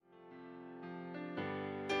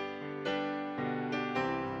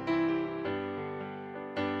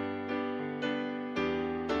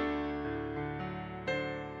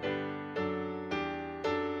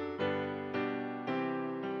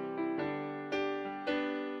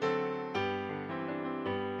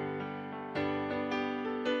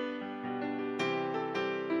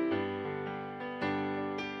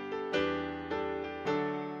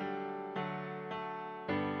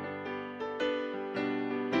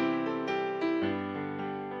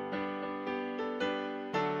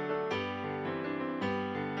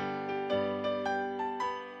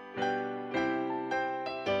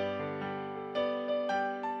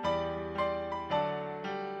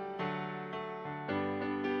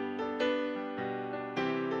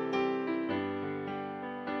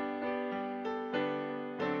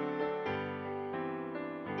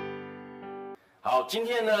好，今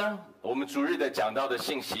天呢，我们主日的讲到的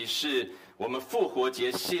信息是我们复活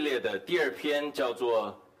节系列的第二篇，叫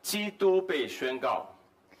做“基督被宣告”。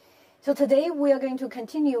So today we are going to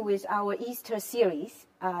continue with our Easter series.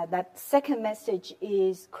 That second message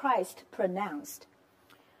is Christ pronounced.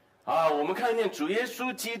 我们看见主耶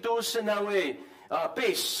稣基督是那位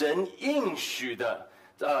被神应许的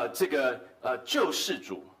这个救世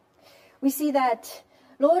主。We see that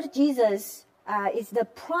Lord Jesus is the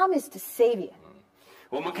promised Savior.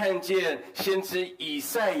 我们看见先知以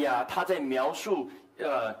赛亚他在描述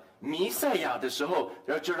弥赛亚的时候，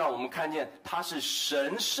然后就让我们看见他是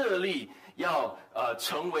神设立要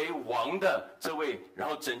成为王的这位，然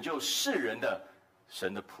后拯救世人的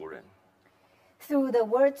神的仆人。Through the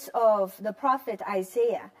words of the prophet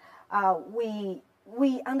Isaiah,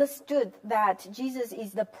 we understood that Jesus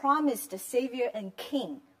is the promised Savior and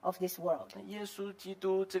King of this world. 耶稣基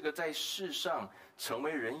督这个在世上成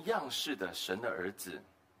为人样式的神的儿子。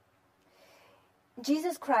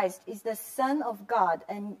Jesus Christ is the Son of God,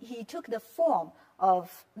 and he took the form of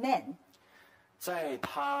man. 在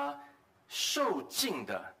他受尽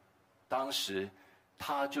的当时，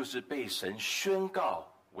他就是被神宣告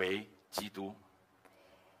为基督。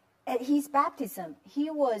At his baptism,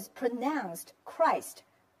 he was pronounced Christ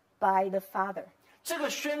by the Father. 这个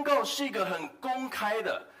宣告是一个很公开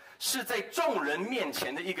的，是在众人面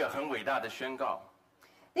前的一个很伟大的宣告。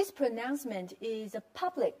This pronouncement is a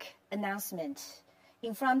public announcement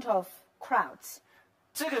in front of crowds.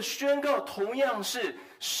 这个宣告同样是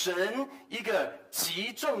神一个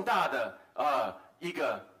极重大的一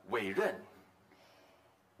个委任。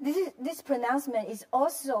This pronouncement is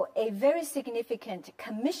also a very significant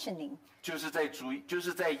commissioning. 就是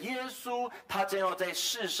在耶稣他将要在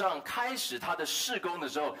世上开始他的事工的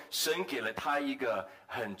时候，神给了他一个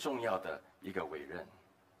很重要的一个委任。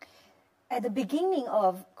At the beginning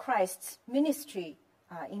of Christ's ministry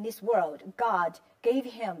in this world, God gave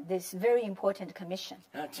him this very important commission.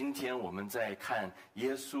 那今天我们在看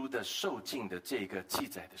耶稣的受尽的这个记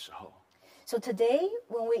载的时候， So today,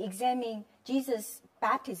 when we examine Jesus'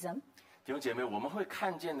 baptism, 弟兄姐妹，我们会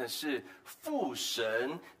看见的是父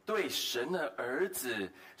神对神的儿子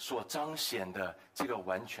所彰显的这个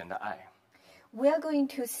完全的爱。 we are going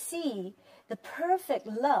to see the perfect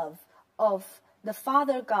love of the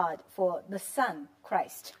Father God for the Son,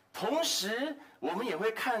 Christ. 同时，我们也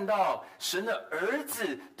会看到神的儿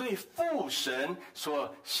子对父神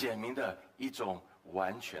所显明的一种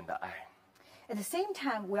完全的爱。 At the same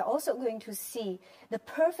time, we're also going to see the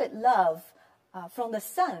perfect love from the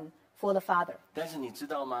Son for the Father. 但是你知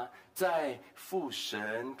道吗？在父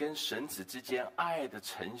神跟神子之间爱的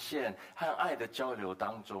呈现和爱的交流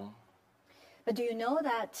当中， But do you know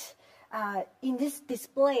that in this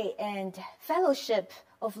display and fellowship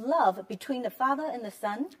of love between the Father and the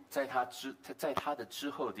Son, 在他的之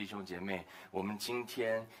后，弟兄姐妹，我们今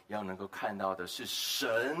天要能够看到的是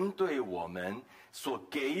神对我们所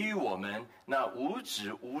给予我们那无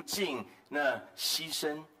止无尽、那牺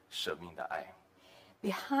牲舍命的爱。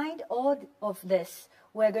 behind all of this,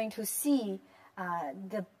 we're going to see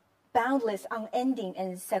the boundless, unending,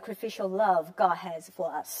 and sacrificial love God has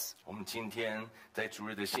for us. 我们今天在主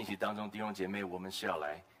日的信息当中，弟兄姐妹，我们是要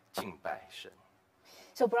来敬拜神。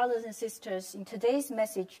 So, brothers and sisters, in today's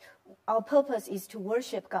message, our purpose is to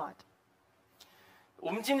worship God.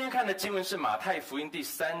 我们今天看的经文是马太福音第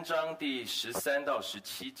3章第13到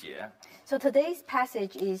17节。 So today's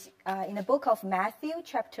passage is in the book of Matthew,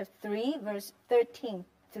 chapter 3, verse 13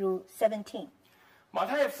 through 17. 马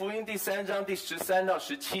太福音第3章第13到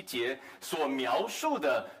17节所描述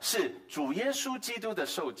的是主耶稣基督的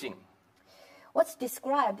受尽。 What's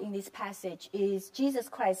described in this passage is Jesus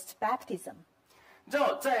Christ's baptism. 你知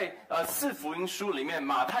道，在4福音书里面，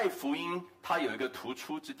马太福音它有一个突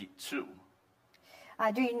出之处。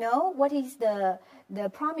 Do you know what is the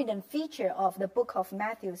prominent feature of the book of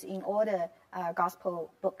Matthew in all the gospel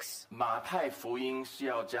books? 马太福音是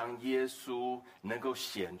要将耶稣能够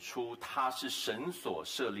显出他是神所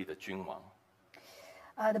设立的君王。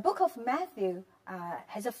 The book of Matthew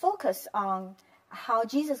has a focus on how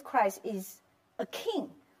Jesus Christ is a king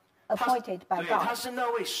appointed by 对，他 God. 是那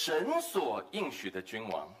位神所应许的君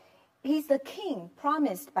王。 He's the king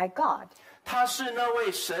promised by God. 他是那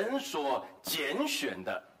位神所拣选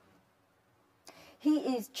的，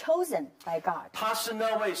 He is chosen by God, 他是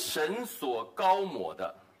那位神所高抹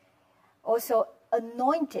的， also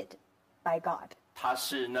anointed by God. 他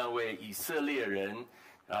是那位以色列人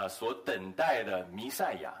所等待的弥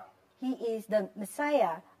赛亚。 He is the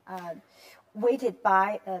Messiah waited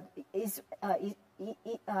by Israelis.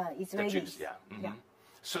 Yeah.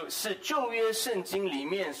 是旧约圣经里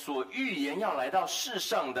面所预言要来到世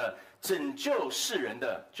上的拯救世人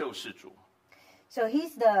的救世主。 So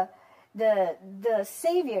he's the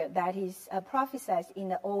Savior that is prophesied in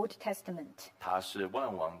the Old Testament. 他是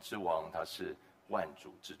万王之王，他是万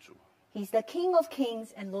主之主。 He's the King of Kings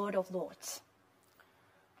and Lord of Lords.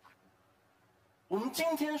 我们今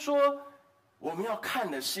天说，我们要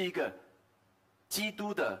看的是一个基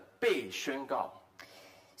督的被宣告。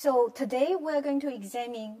 So today we're going to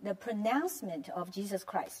examine the pronouncement of Jesus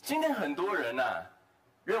Christ. 今天很多人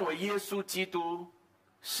认为耶稣基督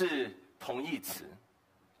是同义词，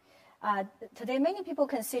 Today many people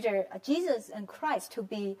consider Jesus and Christ to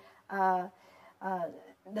be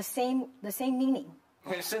the same meaning.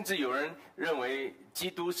 甚至有人认为基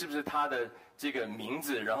督是不是他的这个名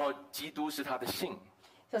字，然后基督是他的姓。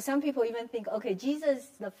 So some people even think, okay,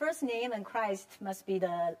 Jesus, the first name, and Christ must be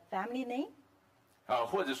the family name.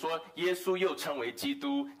 或者说耶稣又称为基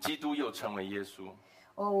督，基督又称为耶稣。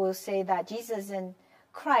 Or we'll say that Jesus and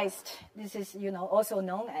Christ, this is, also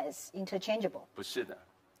known as interchangeable. 不是的，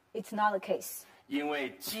 It's not the case. 因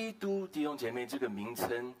为基督弟兄姐妹这个名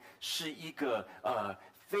称是一个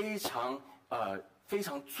非常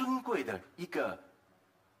尊贵的一个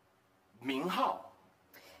名号。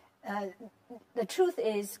 The truth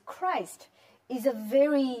is, Christ is a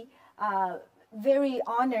very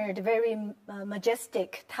honored, very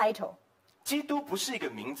majestic title. 基督不是一个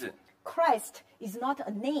名字， Christ is not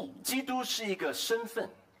a name. 基督是一个身份。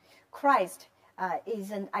 Christ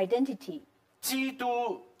is an identity. 基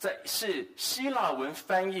督是希腊文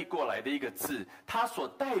翻译过来的一个字，它所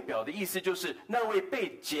代表的意思就是那位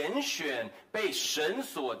被拣选、被神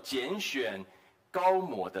所拣选、高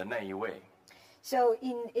抹的那一位。 So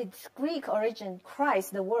in its Greek origin,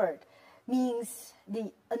 Christ, the word, means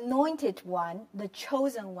the anointed one, the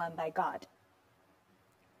chosen one by God.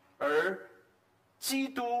 而基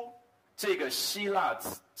督这个希腊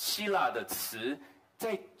的词，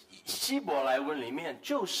在希伯来文里面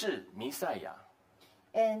就是弥赛亚。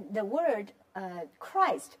 And the word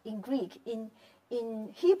Christ in Greek, in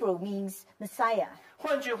Hebrew, means Messiah.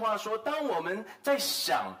 换句话说，当我们在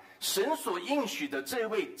想神所应许的这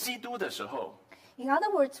位基督的时候， In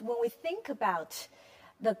other words, when we think about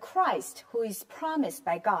the Christ who is promised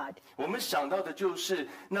by God, 我们想到的就是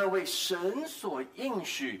那位神所应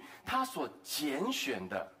许、他所拣选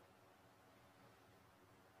的。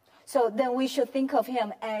 so then we should think of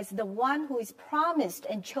him as the one who is promised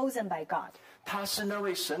and chosen by God. 他是那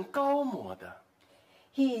位神高抹的，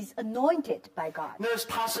 He is anointed by God.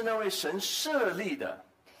 他是那位神设立的，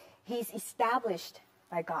 He is established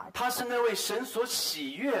by God. 他是那位神所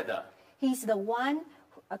喜悦的， He's the one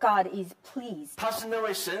God is pleased. 他是那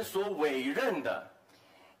位神所委任的，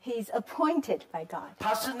 He is appointed by God.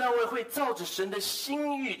 他是那位会照着神的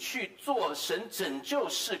心意去做神拯救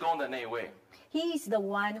事工的那位。 He is the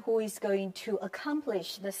one who is going to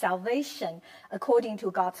accomplish the salvation according to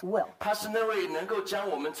God's will. 他是那位能够将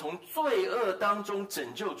我们从罪恶当中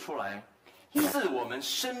拯救出来，赐我们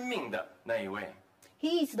生命的那一位。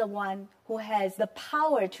 He is the one who has the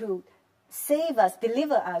power to save us,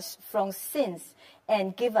 deliver us from sins,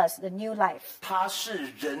 and give us the new life. 他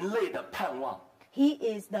是人类的盼望， He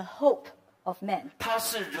is the hope of man. 他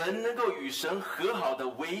是人能够与神和好的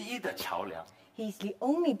唯一的桥梁。 He is the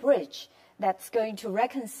only bridge that's going to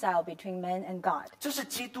reconcile between man and God. 这是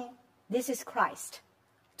基督， This is Christ.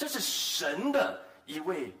 这是神的一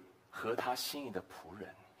位合他心意的仆人。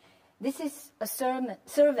 This is a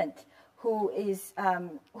servant who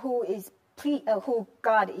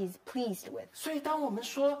God is pleased with. 所以，当我们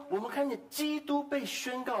说我们看见基督被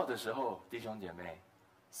宣告的时候，弟兄姐妹，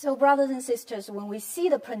 So, brothers and sisters, when we see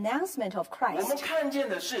the pronouncement of 我们 Christ, 看见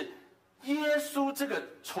的是耶稣这个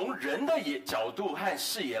从人的角度和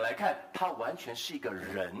视野来看，他完全是一个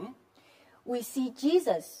人。 we see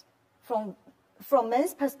Jesus from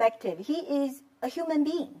man's perspective. He is a human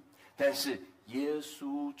being. 但是耶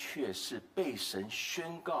稣却是被神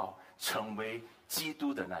宣告成为基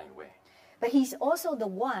督的那一位。 But he's also the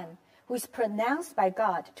one who is pronounced by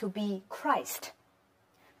God to be Christ.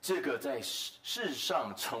 这个在世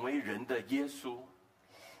上成为人的耶稣，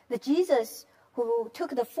 The Jesus who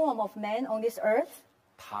took the form of man on this earth,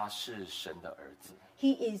 他是神的儿子，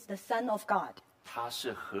 he is the Son of God. 他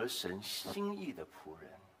是合神心意的仆人。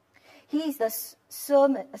 He is the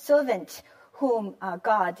servant whom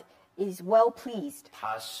God is well pleased.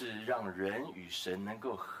 他是让人与神能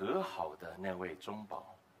够和好的那位中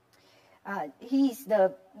保。 He is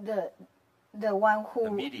the one who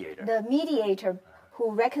The mediator.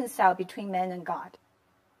 who reconcile between man and God.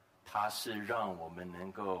 他是让我们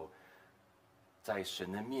能够在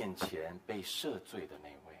神的面前被赦罪的那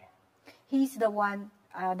位。 He's the one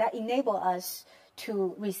that enable us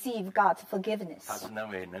to receive God's 他 forgiveness. 是那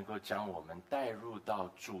位能够将我们带入到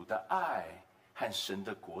主的爱和神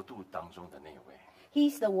的国度当中的那位。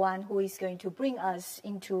He's the one who is going to bring us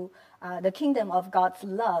into the kingdom of God's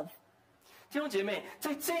love. 弟兄姐妹，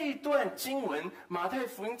在这一段经文，马太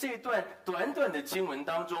福音这一段短短的经文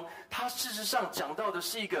当中，它事实上讲到的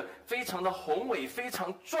是一个非常的宏伟、非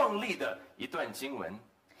常壮丽的一段经文。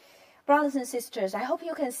Brothers and sisters, I hope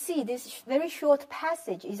you can see this very short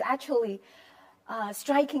passage is actually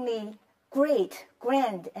strikingly great,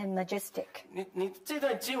 grand, and majestic. 你这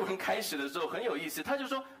段经文开始的时候很有意思，他就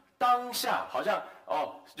说当下好像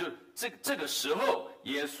就这个时候，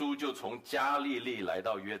耶稣就从加利利来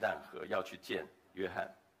到约旦河，要去见约翰。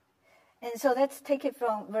And so let's take it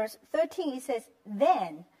from verse 13. It says,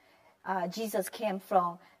 Then Jesus came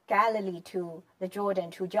from Galilee to the Jordan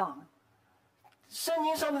to John. 圣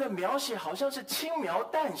经上面的描写好像是轻描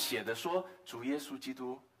淡写的说，主耶稣基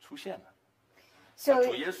督出现了， So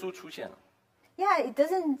主耶稣出现了。 yeah, it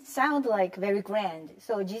doesn't sound like very grand.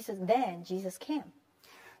 So then Jesus came.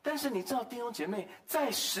 但是你知道，弟兄姐妹，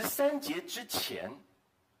在13节之前，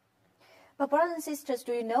 But brothers and sisters,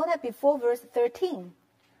 do you know that before verse 13,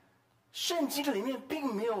 圣经里面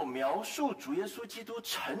并没有描述主耶稣基督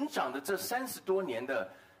成长的这30多年的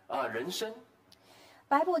人生。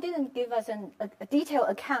 Bible didn't give us a detailed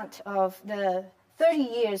account of the 30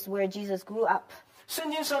 years where Jesus grew up. 圣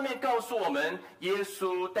经上面告诉我们，耶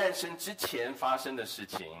稣诞生之前发生的事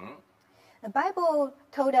情。 The Bible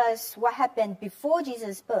told us what happened before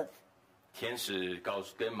Jesus' birth. 天使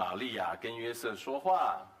跟玛利亚、跟约瑟说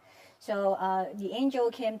话， So the angel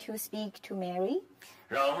came to speak to Mary.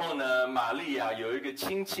 然后呢，玛利亚有一个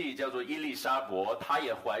亲戚叫做伊丽莎伯，她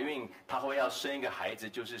也怀孕，她会要生一个孩子，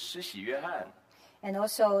就是施洗约翰。 And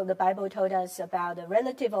also the Bible told us about the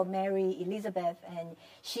relative of Mary, Elizabeth, and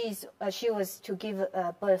she was to give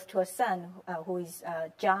birth to a son who is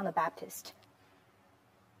John the Baptist.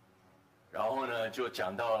 然后呢，就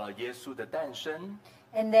讲到了耶稣的诞生。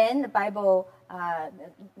 And then the Bible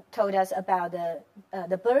told us about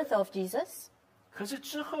the birth of Jesus. 可是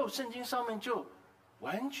之后，圣经上面就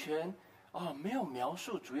完全没有描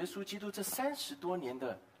述主耶稣基督这30多年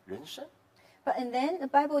的人生。 And then the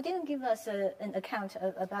Bible didn't give us an account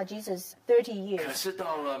about Jesus' 30可 years. 是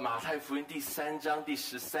到了马太福音第3章第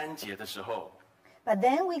13节的时候， But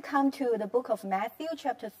then we come to the book of Matthew,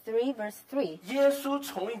 chapter 3, verse 3. 耶稣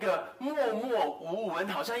从一个默默无闻，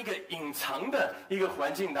好像一个隐藏的一个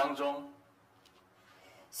环境当中，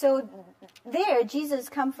 So there, Jesus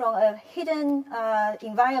come from a hidden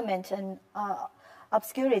environment and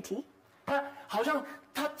obscurity. 他好像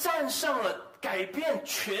他站上了改变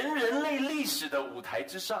全人类历史的舞台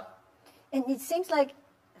之上。 And it seems like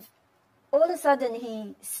all of a sudden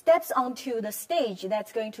he steps onto the stage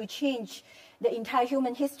that's going to change the entire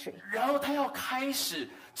human history. 然后他要开始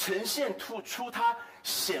呈现出他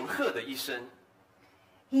显赫的一生。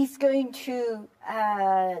 He's going to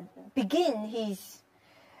begin his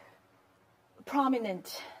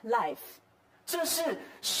prominent life. 这是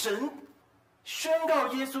神宣告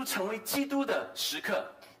耶稣成为基督的时刻。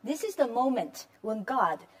 This is the moment when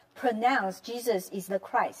God pronounced Jesus is the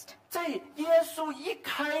Christ. 在耶稣一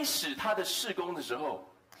开始他的事工的时候，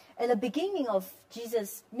 At the beginning of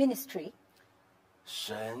Jesus' ministry,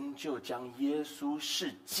 神就将耶稣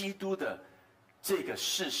是基督的这个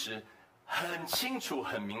事实很清楚、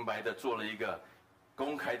很明白的做了一个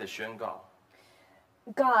公开的宣告。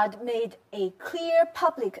 God made a clear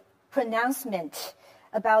public pronouncement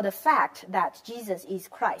about the fact that Jesus is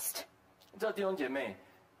Christ. 你知道弟兄姐妹，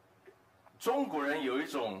中国人有一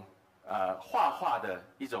种画画的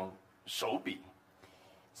一种手笔，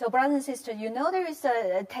 So, brothers and sisters, you know there is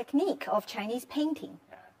a technique of Chinese painting.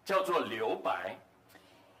 叫做留白。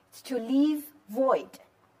 It's to leave void.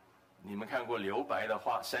 你们看过留白的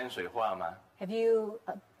山水画吗？ Have you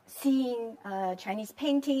seen Chinese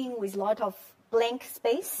painting with a lot of blank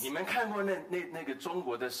space? 你们看过那个中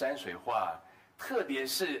国的山水画，特别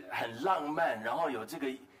是很浪漫，然后有这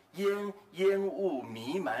个烟雾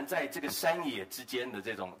弥漫在这个山野之间的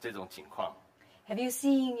这种情况。 Have you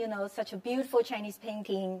seen, such a beautiful Chinese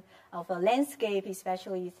painting of a landscape,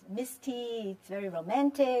 especially it's misty, it's very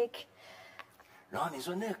romantic. 然后你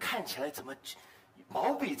说那个看起来怎么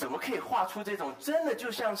毛笔怎么可以画出这种真的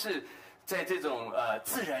就像是在这种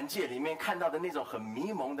自然界里面看到的那种很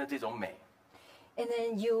迷蒙的这种美。 And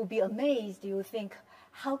then you'll be amazed. You'll think,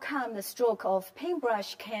 how come the stroke of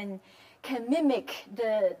paintbrush can mimic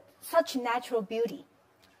such natural beauty?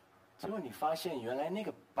 结果你发现原来那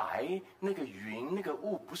个白、那个云、那个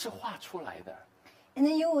雾不是画出来的， And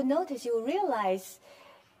then you will notice, you will realize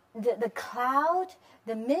the cloud,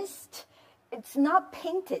 the mist, It's not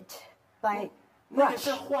painted by 那个 brush.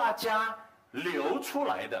 是画家留出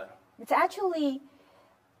来的。 It's actually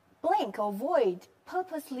blank or void,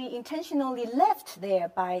 purposely, intentionally left there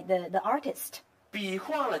by the artist. 比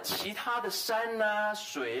划了其他的山啊、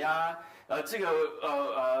水啊、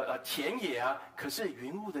田野啊，可是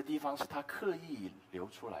云雾的地方是他刻意留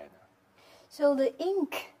出来的。 So the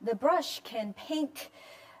ink, the brush can paint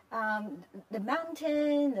the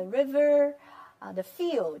mountain, the river, the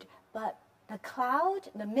field, but the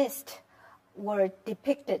cloud, the mist were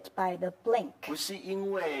depicted by the blank. 不是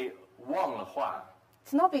因为忘了画，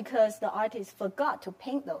 It's not because the artist forgot to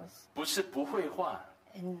paint those. 不是不会画，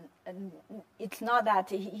 And it's not that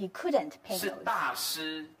he couldn't paint 是 those. 大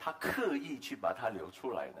师他刻意去把它留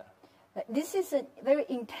出来的。 But this is a very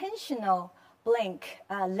intentional blank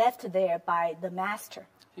left there by the master.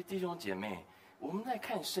 所以弟兄姐妹，我们在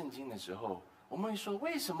看圣经的时候，我们会说，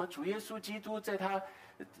为什么主耶稣基督在他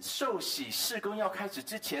受洗事工要开始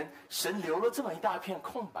之前，神留了这么一大片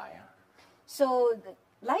空白啊？ So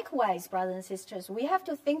likewise, brothers and sisters, we have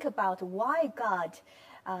to think about why God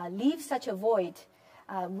leaves such a void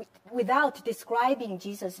without describing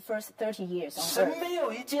Jesus' first 30 years on 神 earth. 没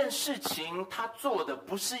有一件事情他做的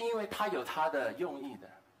不是因为他有他的用意的。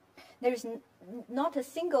 There's not a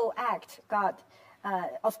single act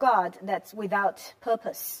of God that's without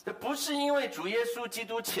purpose. 这不是因为主耶稣基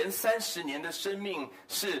督前30年的生命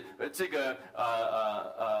是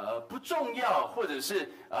不重要，或者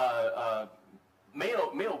是没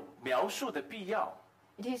有描述的必要。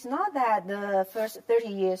 It is not that the first 30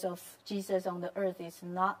 years of Jesus on the earth is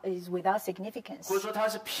without significance, 或者说他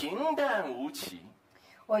是平淡无奇，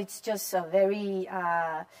 or it's just a very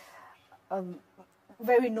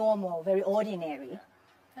very normal, very ordinary.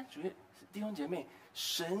 但弟兄姐妹，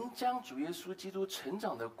神将主耶稣基督成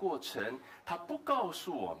长的过程，他不告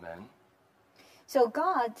诉我们， So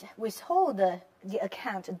God withhold the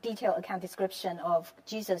detailed account description of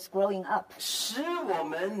Jesus growing up, 使我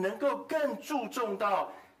们能够更注重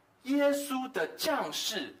到耶稣的降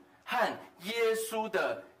世和耶稣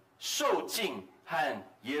的受尽和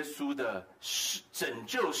耶稣的拯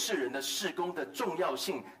救世人的事工的重要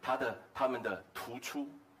性，他们的突出。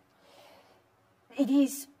 it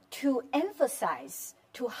is to emphasize,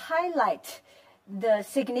 to highlight the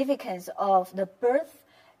significance of the birth,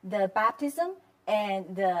 the baptism,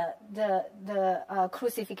 and the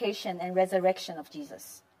crucifixion and resurrection of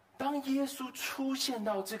Jesus. 当耶稣出现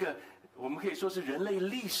到这个我们可以说是人类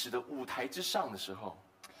历史的舞台之上的时候，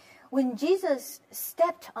 When Jesus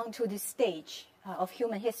stepped onto the stage of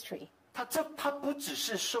human history, 他不只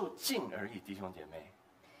是受浸而已，弟兄姐妹，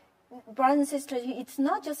 brothers and sisters, it's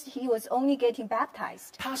not just he was only getting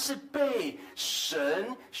baptized. 他是被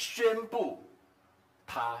神宣布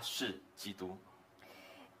他是基督。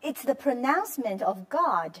 It's the pronouncement of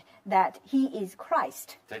God that he is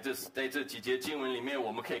Christ. 在这几节经文里面，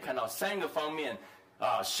我们可以看到3个方面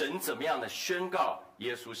神怎么样的宣告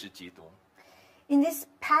耶稣是基督。 In this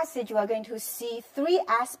passage, we are going to see 3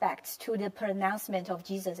 aspects to the pronouncement of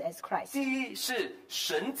Jesus as Christ. 第一是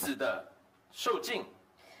神子的受浸，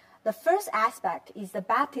 The first aspect is the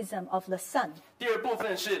baptism of the Son. 第二部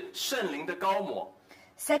分是圣灵的膏抹，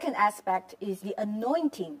 Second aspect is the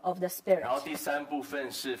anointing of the Spirit. 然后第3部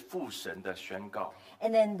分是父神的宣告。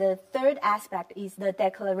 And then the third aspect is the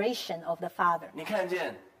declaration of the Father. 你看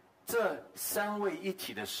见这3位一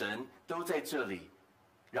体的神都在这里，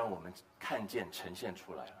让我们看见呈现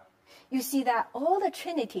出来了。 You see that all the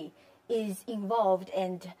Trinity is involved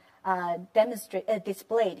and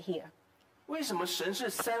displayed here. 为什么神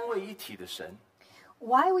是3位一体的神？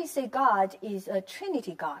 Why we say God is a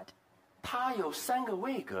Trinity God? 他有3个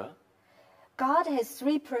位格： God has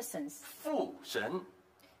 3 persons: 父神、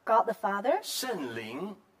 God the Father, 圣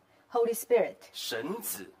灵、 Holy Spirit, 神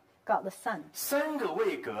子。 God the Son. 3个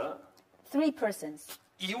位格， 3 persons,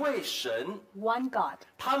 一位神， one God.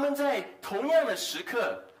 他们在同样的时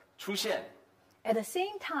刻出现。 At the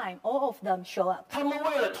same time, all of them show up. 他们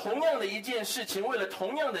为了同样的一件事情，为了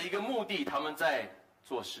同样的一个目的，他们在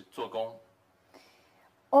做工。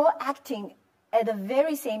 All acting at the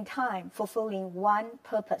very same time, fulfilling one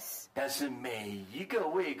purpose. 但是每一个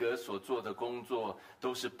位格所做的工作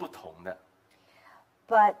都是不同的。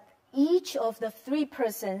 But each of the 3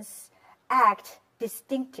 persons act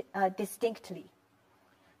distinctly.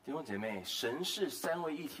 弟兄姐妹，神是3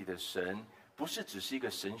位一体的神，不是只是一个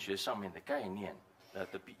神学上面的概念，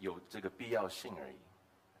有这个必要性而已。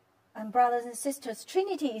 And brothers and sisters,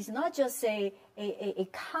 Trinity is not just a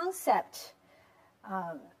concept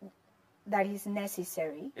that is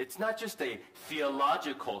necessary. It's not just a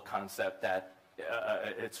theological concept that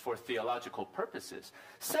it's for theological purposes。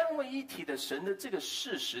三位一体的神的这个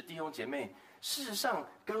事实，弟兄姐妹，事实上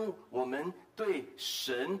跟我们对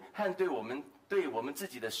神和对我们自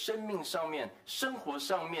己的生命上面、生活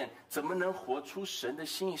上面，怎么能活出神的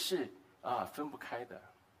心意是分不开的。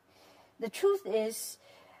The truth is,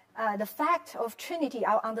 the fact of Trinity,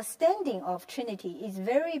 our understanding of Trinity is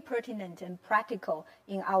very pertinent and practical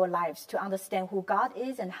in our lives to understand who God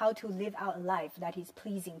is and how to live our life that is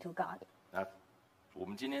pleasing to God. 那我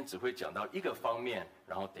们今天只会讲到一个方面，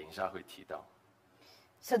然后等一下会提到。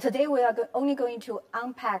So today we are only going to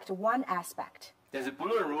unpack one aspect. 但是不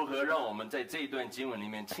论如何，让我们在这一段经文里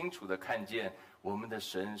面清楚地看见，我们的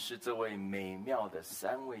神是这位美妙的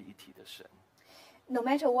三位一体的神。No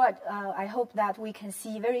matter what, I hope that we can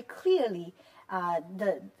see very clearly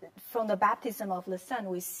from the baptism of the Son,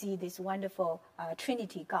 we see this wonderful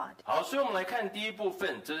Trinity God. 好，所以我们来看第一部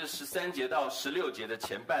分，这是13节到16节的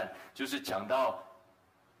前半，就是讲到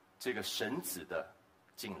这个神子的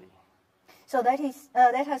敬礼。So that is,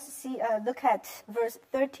 let us look at verse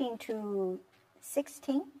 13 to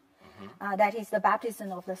 16. That is the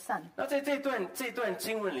baptism of the Son. 那在这段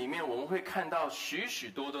经文里面，我们会看到许许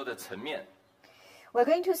多多的层面。We're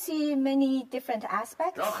going to see many different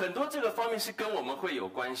aspects. 然后很多这个方面是跟我们会有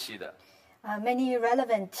关系的。Many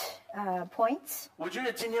relevant points. 我觉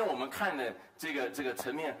得今天我们看的这个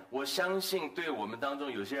层面，我相信对我们当中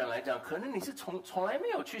有些人来讲，可能你是从来没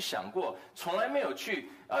有去想过，从来没有去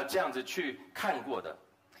这样子去看过的。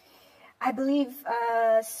I believe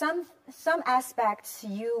some aspects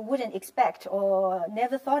you wouldn't expect or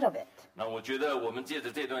never thought of it. 那我觉得我们借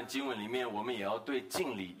着这段经文里面，我们也要对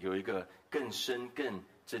敬礼有一个更深、更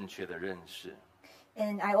正确的认识。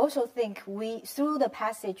And I also think through the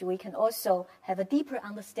passage, we can also have a deeper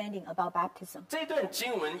understanding about baptism. 这段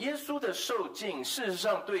经文，耶稣的受敬，事实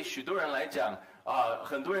上对许多人来讲，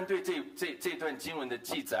很多人对这段经文的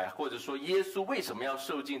记载，或者说耶稣为什么要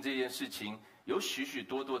受敬这件事情，有许许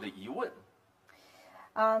多多的疑问。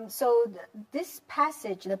So this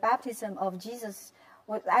passage, the baptism of Jesus,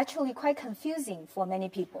 was actually quite confusing for many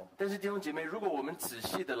people. 但是弟兄姐妹，如果我们仔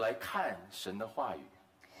细的来看神的话语，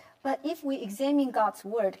 But if we examine God's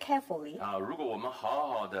word carefully, 如果我们好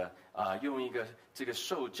好的用一个这个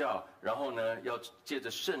受教，然后呢，要借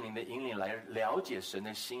着圣灵的引领来了解神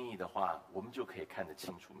的心意的话，我们就可以看得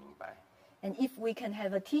清楚明白。 and if we can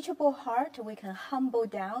have a teachable heart, we can humble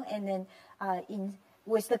down, and then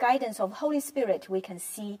with the guidance of Holy Spirit, we can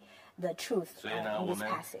see the truth 所以呢， in 我 this 们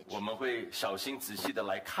passage. 会小心仔细的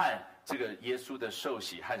来看这个耶稣的受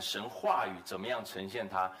洗和神话语怎么样呈现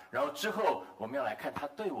它，然后之后我们要来看它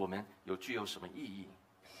对我们具有什么意义。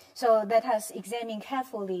 So let us examine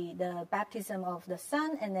carefully the baptism of the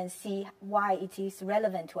Son, and then see why it is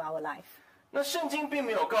relevant to our life. 那圣经并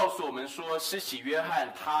没有告诉我们说，施洗约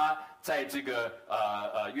翰他在这个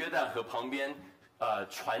约旦河旁边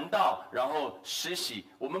传道，然后施洗，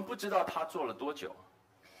我们不知道他做了多久。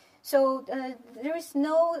 So there is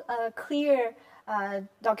no clear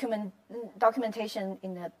documentation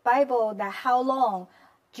in the Bible that how long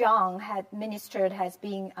John had ministered, has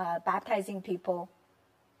been baptizing people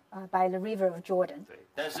by the river of Jordan. 对，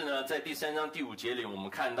但是呢，在第3章第5节里，我们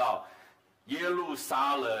看到耶路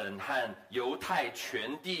撒冷和犹太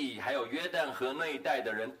全地，还有约旦河那一带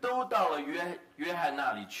的人都到了约翰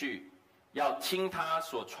那里去，要听他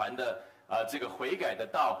所传的这个悔改的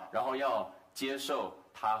道，然后要接受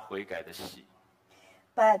他悔改的洗。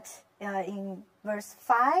 But in verse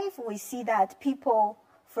 5, we see that people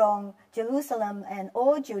from Jerusalem and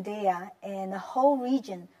all Judea and the whole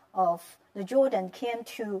region of the Jordan came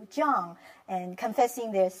to John and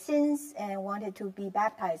confessing their sins and wanted to be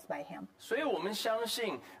baptized by him. 所以我们相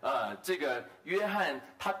信，这个约翰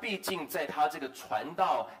他毕竟在他这个传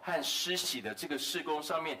道和施洗的这个事工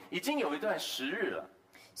上面，已经有一段时日了。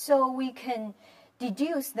 So we can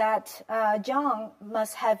deduce that John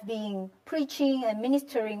must have been preaching and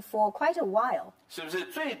ministering for quite a while. 是不是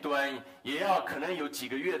最短也要可能有几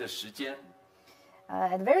个月的时间？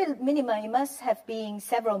 At the very minimum, it must have been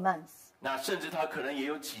several months. 那甚至他可能也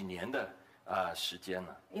有几年的时间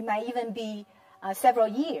了， It might even be several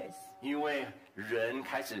years. 因为人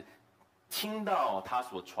开始听到他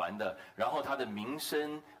所传的，然后他的名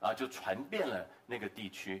声就传遍了那个地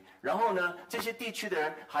区。然后呢，这些地区的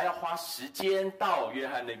人还要花时间到约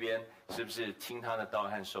翰那边，是不是听他的道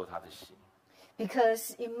和受他的洗？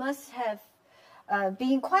 Because it must have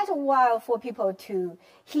been quite a while for people to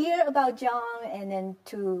hear about John and then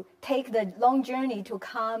to take the long journey to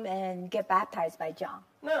come and get baptized by John.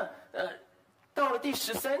 那到了第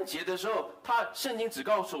13节的时候，圣经只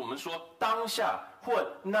告诉我们说当下或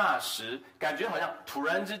那时，感觉好像突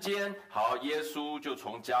然之间，好，耶稣就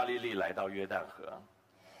从加利利来到约旦河。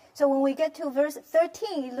So when we get to verse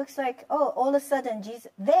 13, it looks like, oh, all of a sudden,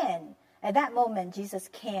 at that moment, Jesus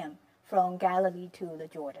came from Galilee to the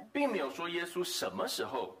Jordan. 并没有说耶稣什么时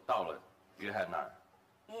候到了约翰那儿。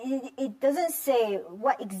It doesn't say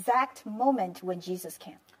what exact moment when Jesus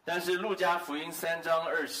came. 但是路加福音3章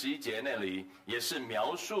21节那里也是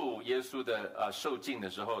描述耶稣的受浸的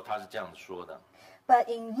时候，他是这样说的。But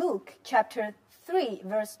in Luke chapter 3,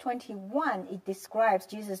 verse 21, it describes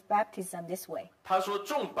Jesus' baptism this way. 他说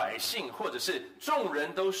众百姓或者是众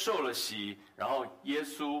人都受了洗，然后耶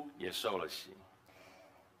稣也受了洗。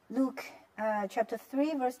Luke chapter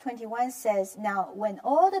 3, verse 21 says, Now when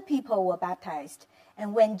all the people were baptized,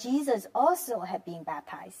 and when Jesus also had been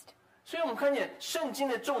baptized. 所以我们看见圣经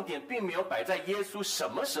的重点并没有摆在耶稣什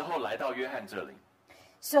么时候来到约翰这里。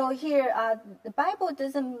So here, the Bible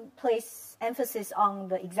doesn't place emphasis on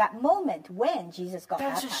the exact moment when Jesus got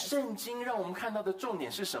但是 baptized. 圣经让我们看到的重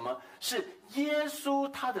点是什么？是耶稣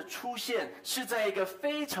他的出现是在一个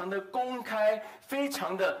非常的公开、非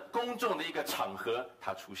常的公众的一个场合，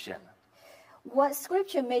他出现了。What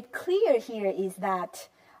Scripture made clear here is that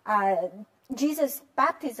Jesus'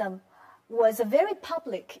 baptism was a very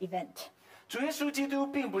public event. 主耶稣基督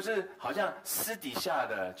并不是好像私底下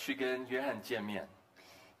的去跟约翰见面。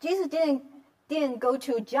Jesus didn't go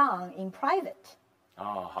to John in private.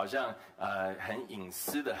 好像很隐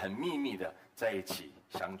私的、很秘密的在一起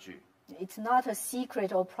相聚。It's not a secret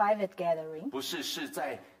or private gathering. 不是，是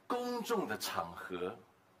在公众的场合。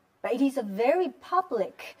But it is a very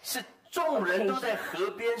public. 是众人都在河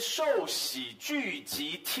边受洗聚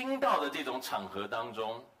集听到的这种场合当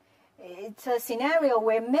中。It's a scenario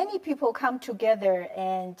where many people come together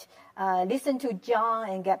and listen to John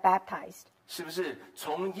and get baptized. 是不是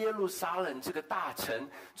从耶路撒冷这个大城，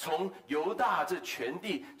从犹大这全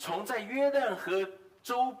地，从在约旦河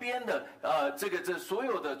周边的这所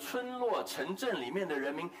有的村落城镇里面的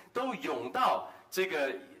人民，都涌到这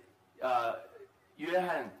个约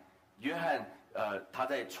翰他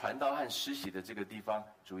在传道和施洗的这个地方，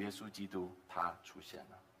主耶稣基督他出现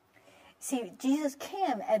了。See, Jesus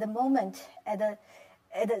came at the moment, at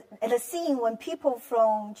the scene when people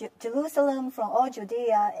from Jerusalem, from all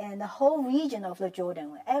Judea, and the whole region of the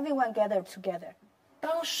Jordan, everyone gathered together.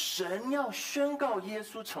 当神要宣告耶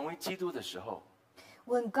稣成为基督的时候，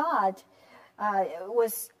 When God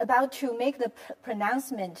was about to make the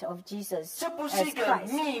pronouncement of Jesus 这不 as 是一个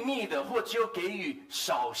Christ. 秘密的，或只有给予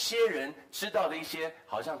少些人知道的一些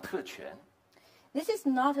好像特权。This is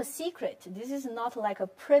not a secret. This is not like a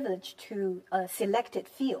privilege to a selected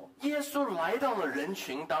few. 耶稣来到了人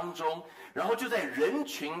群当中，然后就在人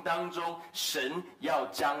群当中，神要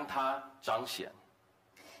将他彰显。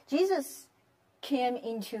Jesus came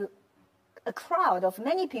into a crowd of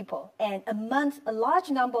many people, and among a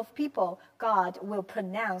large number of people, God will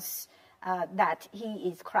pronounce that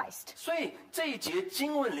He is Christ. 所以这一节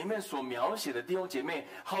经文里面所描写的弟兄姐妹，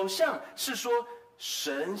好像是说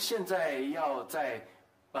神现在要在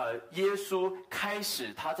耶稣开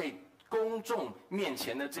始他在公众面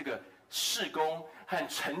前的这个事工和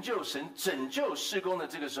成就神拯救事工的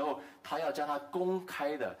这个时候，他要将他公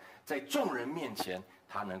开的在众人面前，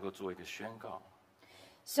他能够做一个宣告。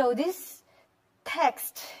So this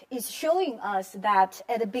text is showing us that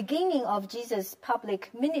at the beginning of Jesus'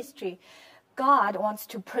 public ministry, God wants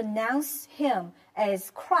to pronounce him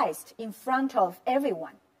as Christ in front of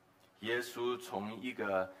everyone. 耶稣从一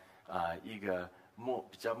个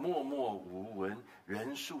比较默默无闻、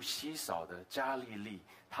人数稀少的加利利，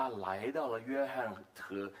他来到了约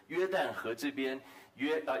旦河这边，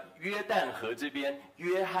约旦河这边，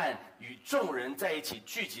约翰与众人在一起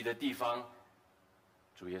聚集的地方，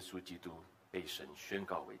主耶稣基督被神宣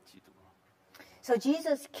告为基督。So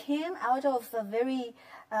Jesus came out of a very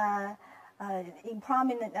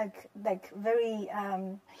improminent, like very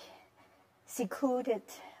secluded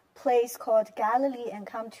place called Galilee and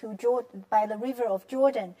come to Jordan, by the river of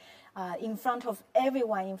Jordan, in front of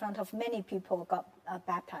everyone, in front of many people got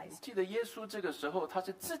baptized. 记得耶稣这个时候，他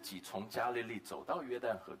是自己从加利利走到约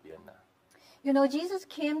旦河边的。You know, Jesus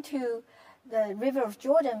came to the river of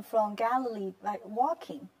Jordan from Galilee by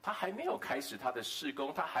walking. 他还没有开始他的事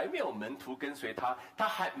工，他还没有门徒跟随他，他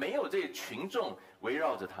还没有这些群众围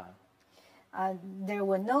绕着他。There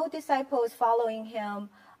were no disciples following him.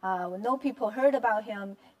 No people heard about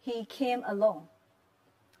him. He came alone.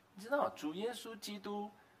 你知道，主耶稣基督，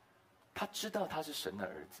他知道他是神的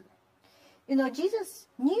儿子。You know, Jesus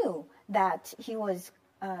knew that he was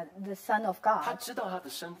the Son of 他 God. 知道他的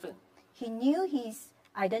身份， He knew his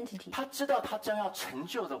identity. 他知道他将要成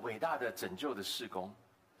就的伟大的拯救的事工。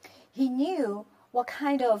 He knew what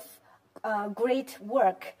kind of great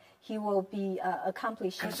work he will be 可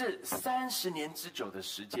accomplishing. 是30年之久的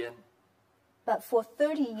时间， But for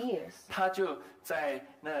 30 years, 他就在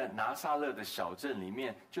那拿撒勒的小镇里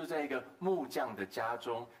面，就在一个木匠的家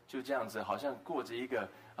中，就这样子，好像过着一个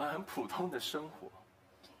很普通的生活。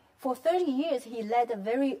 for 30 years, he led a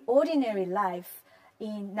very ordinary life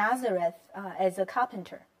in Nazareth as a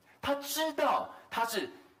carpenter. 他知道他是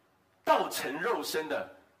道成肉身的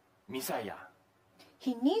弥赛亚，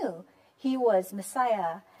 He knew he was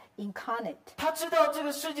Messiah incarnate. 他知道这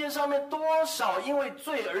个世界上面多少因为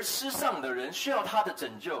罪而失丧的人需要他的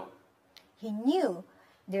拯救。 He knew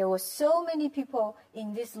there were so many people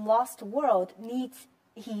in this lost world needs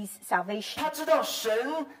his salvation. 他知道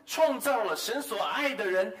神创造了神所爱的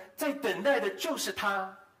人，在等待的就是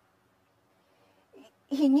他。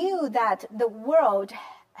 He knew that the world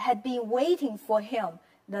had been waiting for him,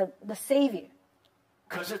 the Savior.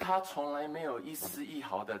 可是他从来没有一丝一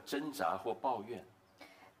毫的挣扎或抱怨。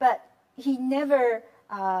 But he never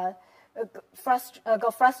got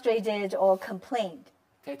frustrated or complained.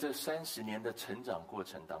 在这30年的成长过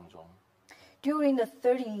程当中， During the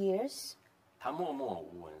 30 years, 他默默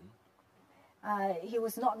无闻， he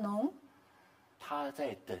was not known. 他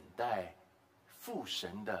在等待父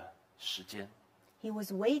神的时间。 He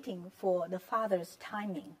was waiting for the Father's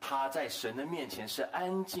timing. 他在神的面前是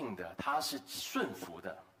安静的，他是顺服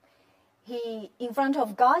的。 In front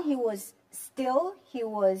of God, he was still. He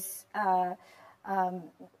was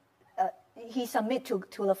he submit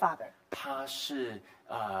to the Father. 他是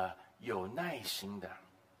有耐心的，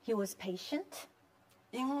 He was patient.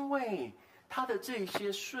 因为他的这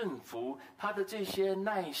些顺服，他的这些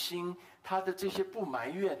耐心，他的这些不埋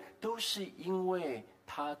怨，都是因为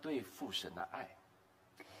他对父神的爱。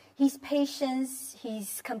 His patience,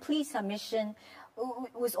 his complete submission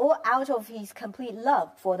was all out of his complete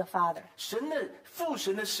love for the Father. 父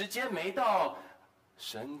神的时间没到，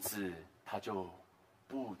神子他就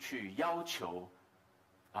不去要求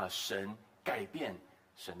神改变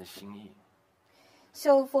神的心意。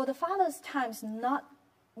 So for the Father's times not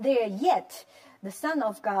there yet, the Son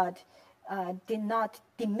of God did not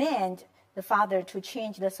demand the Father to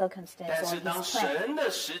change the circumstance 但 or 是当 his plan. 神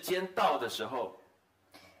的时间到的时候，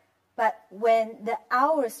 But when the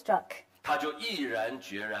hour struck, 他就毅然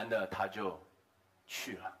决然的他就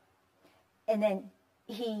去了。 and then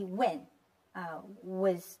he went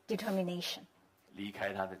with determination. 离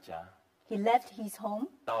开他的家， He left his home,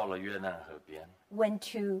 到了约旦河边。 went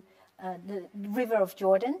to the river of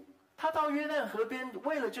Jordan, 他到约旦河边，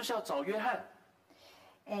为了就是要找约翰。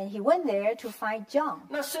 and he went there to find John.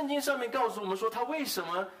 那圣经上面告诉我们说，他为什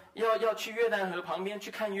么要去约旦河旁边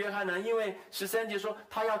去看约翰呢？因为13节说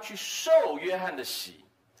他要去受约翰的洗。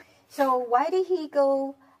 So why did he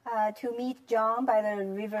go to meet John by the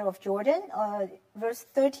river of Jordan? Verse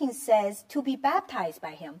 13 says, to be baptized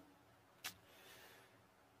by him.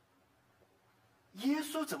 耶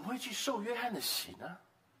稣怎么会去受约翰的洗呢？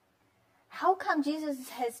 How come Jesus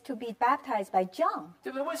has to be baptized by John?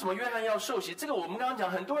 对不对？为什么约翰要受洗？这个我们刚刚讲，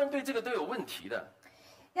很多人对这个都有问题的。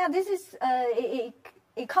 Yeah, this is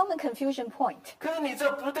a common confusion point. 可是你这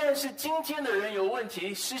不但是今天的人有问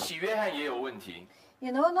题，施洗约翰也有问题。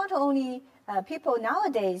 You know, not only people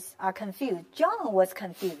nowadays are confused, John was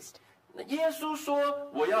confused. 那耶稣说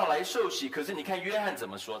我要来受洗，可是你看约翰怎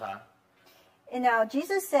么说他？ And now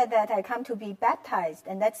Jesus said that I come to be baptized,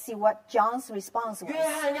 and let's see what John's response 约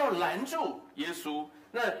was. 翰要拦住耶稣。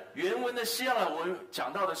那原文的希腊文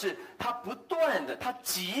讲到的是，他不断的，他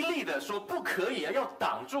极力的说不可以啊，要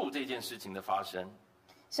挡住这件事情的发生。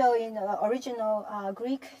 So in the original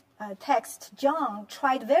Greek text, John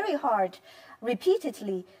tried very hard,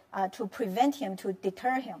 repeatedly, to prevent him, to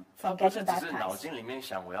deter him 他 from 不是 getting 只是脑 baptized. 筋里面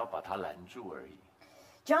想我要把他拦住而已，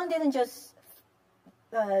 John didn't just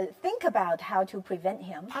think about how to prevent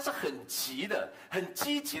him. 他是很急的、很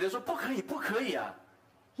积极的说不可以，不可以啊！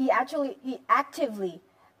 He actively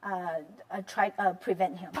tried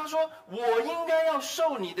prevent him. 他说我应该要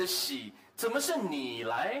受你的洗，怎么是你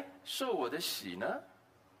来受我的洗呢？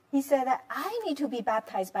 He said that I need to be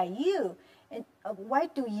baptized by you, and why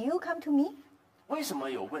do you come to me? 为什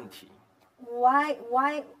么有问题？ Why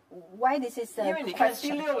this is 因 a 为你看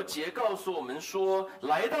第 question? 6节告诉我们说，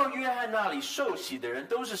来到约翰那里受洗的人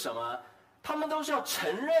都是什么？他们都是要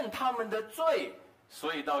承认他们的罪，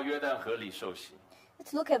所以到约旦河里受洗。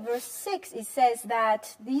 Let's look at verse 6. It says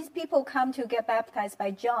that these people come to get baptized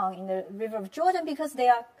by John in the river of Jordan because they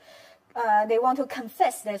want to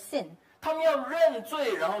confess their sin. 他们要认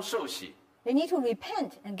罪，然后受洗。They need to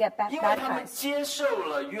repent and get 因为他们 baptized. 接受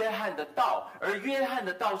了约翰的道，而约翰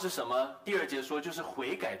的道是什么？第2节说就是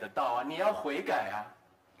悔改的道啊，你要悔改啊。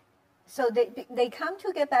So they come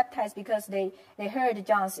to get baptized because they heard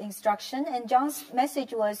John's instruction, and John's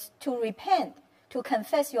message was to repent, to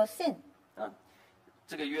confess your sin.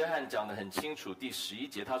 这个约翰讲得很清楚，第11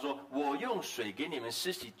节他说：“我用水给你们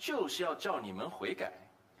施洗，就是要叫你们悔改。”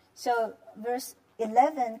 So verse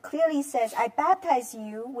 11 clearly says, I baptize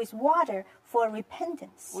you with water for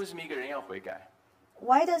repentance. 为什么一个人要悔改？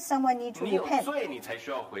 Why does someone need to 你有 repent? 罪，你才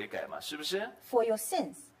需要悔改嘛，是不是？ For your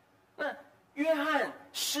sins. 那约翰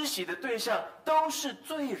施洗的对象都是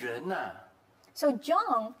罪人呐、So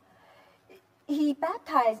John, he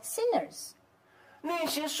baptized sinners. 那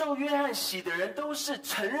些受约翰洗的人都是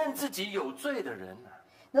承认自己有罪的人呐、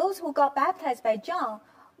 Those who got baptized by John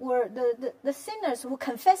were the sinners who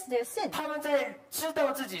confessed their sin. 他们在知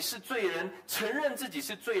道自己是罪人，承认自己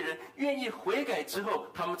是罪人，愿意悔改之后，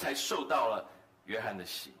他们才受到了约翰的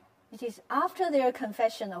洗。 It is after their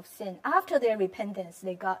confession of sin, after their repentance,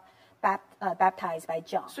 they got baptized by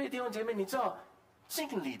John. 所以弟兄姐妹，你知道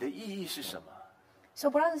敬礼的意义是什么？ So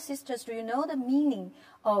brothers and sisters, do you know the meaning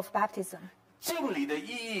of baptism? 敬礼的意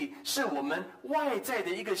义是我们外在的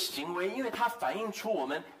一个行为，因为它反映出我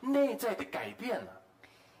们内在的改变了。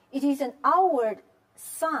 It is an outward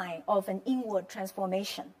sign of an inward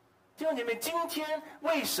transformation. 弟兄姐妹，今天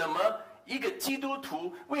为什么一个基督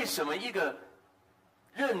徒，为什么一个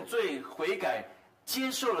认罪悔改、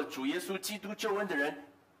接受了主耶稣基督救恩的人，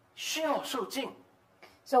需要受敬？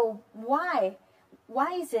 So why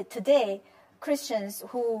is it today Christians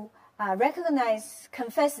who recognize,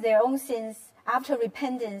 confess their own sins after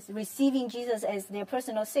repentance, receiving Jesus as their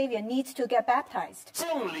personal Savior, needs to get baptized?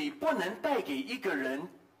 敬礼不能带给一个人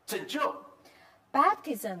拯救，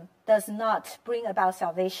 Baptism does not bring about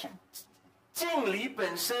salvation. 敬礼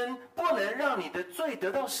本身不能让你的罪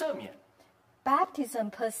得到赦免。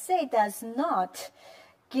 Baptism per se does not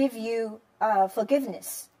give you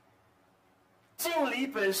forgiveness. 敬礼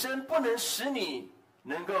本身不能使你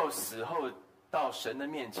能够死后到神的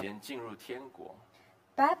面前进入天国。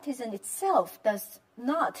 Baptism itself does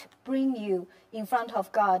not bring you in front of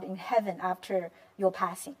God in heaven after your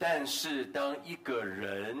passing. 但是当一个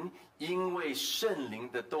人因为圣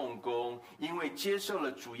灵的动工，因为接受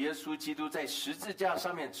了主耶稣基督在十字架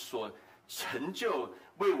上面所成就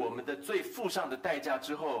为我们的罪付上的代价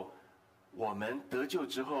之后，我们得救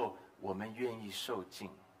之后，我们愿意受敬。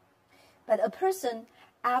 But a person,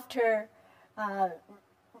 after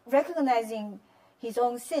recognizing his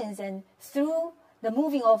own sins and through the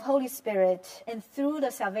moving of Holy Spirit and through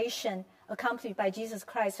the salvation accomplished by Jesus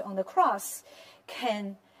Christ on the cross,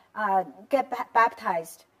 can get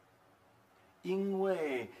baptized. 因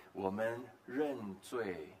为我们认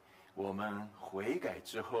罪，我们悔改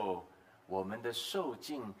之后，我们的受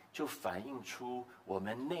敬就反映出我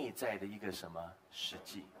们内在的一个什么实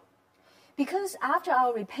际。 Because after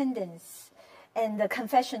our repentance and the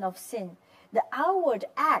confession of sin, the outward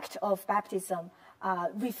act of baptism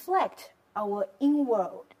reflect our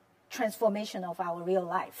inward transformation of our real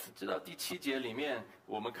life. 知道第7节里面，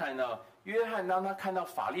我们看到约翰当他看到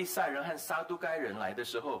法利赛人和撒都该人来的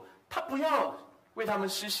时候，他不要为他们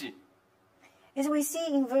施洗， As we see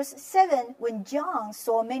in verse 7, when John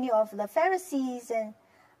saw many of the Pharisees and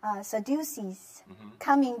Sadducees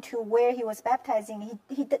coming to where he was baptizing,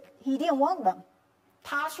 he didn't want them.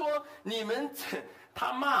 他说你们，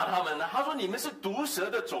他骂他们呢，他说你们是毒蛇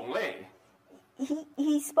的种类。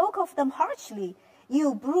 He spoke of them harshly,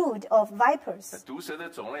 you brood of vipers. 毒蛇的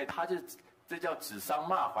种类，这叫指桑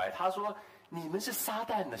骂槐。他说你们是撒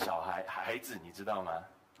旦的孩子，你知道吗？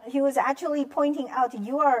 He was actually pointing out,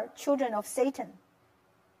 you are children of Satan.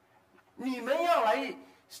 你们要来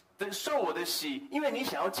受我的洗，因为你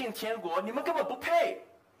想要进天国，你们根本不配。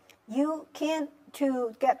 You came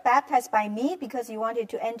to get baptized by me because you wanted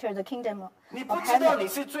to enter the kingdom 你 of 不知道 heaven. 你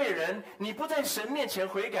是罪人，你不在神面前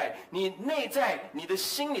悔改，你内在、你的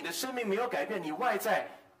心、你的生命没有改变，你外在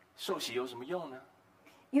受洗有什么用呢？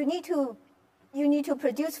 You need to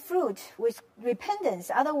produce fruit with repentance.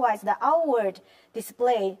 Otherwise, the outward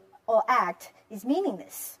display or act is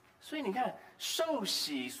meaningless. 所以你看，受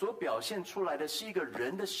洗所表现出来的是一个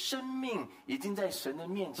人的生命已经在神的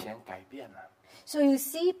面前改变了。 So you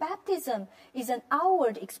see, baptism is an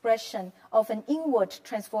outward expression of an inward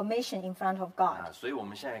transformation in front of God. 所以我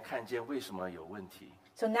们现在看见为什么有问题？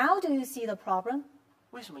 So now do you see the problem?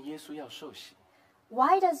 为什么耶稣要受洗？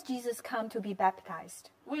 Why does Jesus come to be baptized?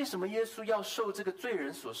 为什么耶稣要受这个罪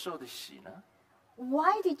人所受的洗呢？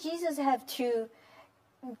 Why did Jesus have to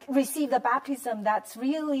receive the baptism that's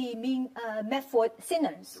really meant for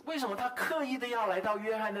sinners. 为什么他刻意的要来到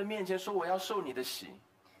约翰的面前说我要受你的洗？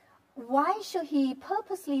 Why should he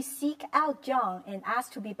purposely seek out John and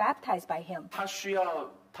ask to be baptized by him? 他需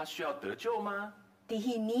要得救吗？ Did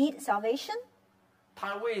he need salvation?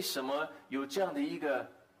 他为什么有这样的一个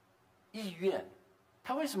意愿？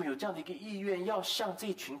他为什么有这样的一个意愿，要像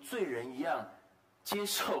这群罪人一样接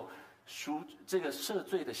受这个赦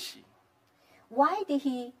罪的洗？ Why did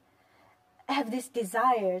he have this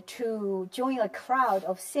desire to join a crowd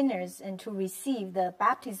of sinners and to receive the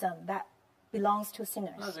baptism that belongs to 那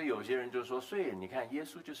sinners? 所以有些人就说，所以你看，耶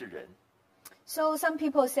稣就是人， So some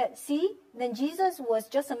people said, see, then Jesus was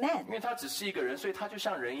just a 因 man. 为他只是一个人，所以他就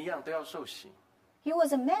像人一样都要受洗。 He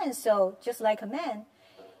was a man, so just like a man,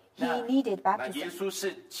 he 那 needed 那耶 baptism. 稣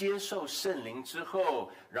是接受圣灵之后，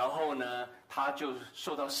然后呢，他就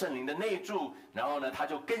受到圣灵的内住，然后呢，他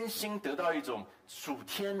就更新，得到一种属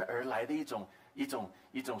天而来的一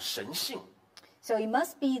种神性。 So it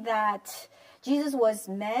must be that Jesus was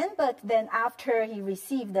man, but then after he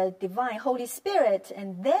received the divine Holy Spirit,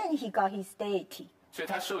 and then he got his deity. 所以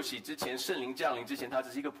他受洗之前，圣灵降临之前，他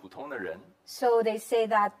只是一个普通的人。 So they say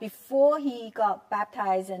that before he got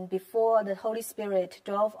baptized and before the Holy Spirit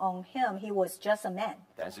drove on him, he was just a man.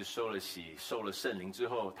 但是受了洗，受了圣灵之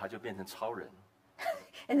后，他就变成超人。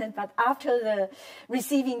 And then, but after the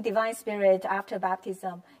receiving divine spirit, after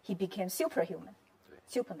baptism, he became superhuman,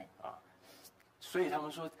 Superman. 所以他们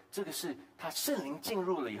说，这个是他圣灵进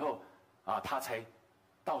入了以后，他才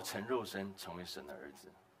道成肉身，成为神的儿子。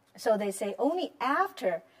 So they say only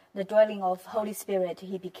after the dwelling of Holy Spirit,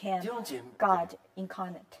 he became 弟兄姐妹， God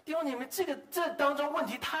incarnate. 弟兄姐妹，这当中问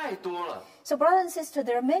题太多了。 So, brother and sister,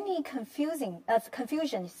 there are many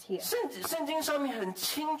confusions here. 圣经上面很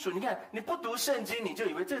清楚，你看你不读圣经，你就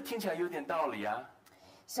以为这个听起来有点道理啊。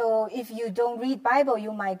 So, if you don't read Bible,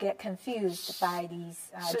 you might get confused by these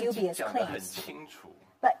圣经 dubious 讲得很 claims. 清楚。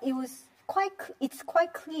 But it's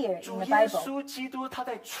quite clear in 主 the 耶 Bible. 稣基督他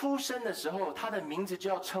在出生的时候，他的名字就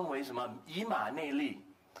要称为什么？以马内利。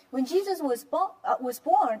 When Jesus was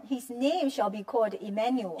born, his name shall be called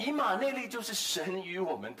Emmanuel. 以马内利就是神与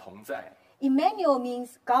我们同在。 Emmanuel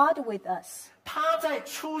means God with us. 他在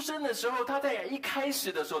出生的时候，他在一开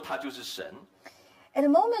始的时候，他就是神。 At the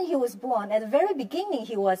moment he was born, at the very beginning,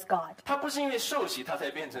 he was God. 他不是因为受洗他才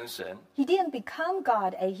变成神， He didn't become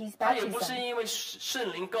God at his 他也不是 baptism. 因为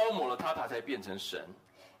圣灵高抹了他才变成神。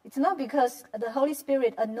 It's not because the Holy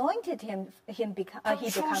Spirit anointed him, he 他 became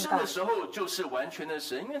出生的 God. 时候就是完全的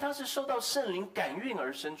神，因为他是受到圣灵感孕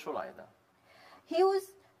而生出来的。 He was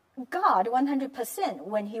God 100%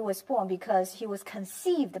 when he was born because he was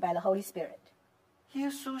conceived by the Holy Spirit. 耶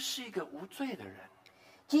稣是一个无罪的人，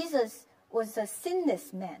 Jesus was a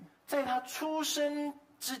sinless man. 在他出生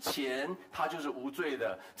之前他就是无罪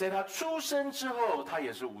的，在他出生之后他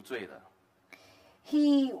也是无罪的。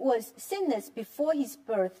 He was sinless before his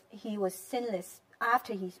birth. He was sinless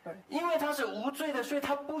after his birth. 因为他是无罪的，所以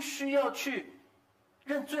他不需要去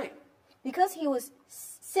认罪。 Because he was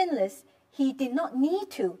sinless, he did not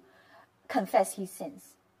need to confess his sins.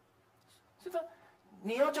 是的，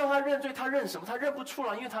你要叫他认罪，他认什么？他认不出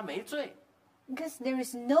来，因为他没罪。 Because there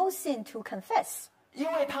is no sin to confess. 因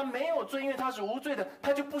为他没有罪，因为他是无罪的，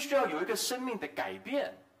他就不需要有一个生命的改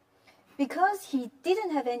变。 Because he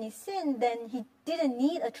didn't have any sin, then he didn't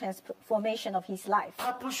need a transformation of his life.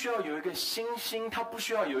 他不需要有一个新心，他不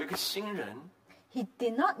需要有一个新人。 He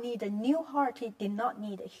did not need a new heart. He did not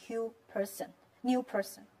need a new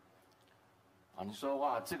person. 你说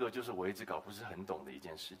哇，这个就是我一直搞不是很懂的一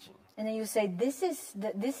件事情。 And then you say, this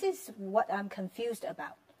is what I'm confused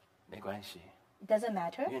about. 没关系， It doesn't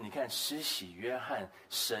matter. 因为你看施洗约翰，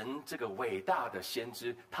神这个伟大的先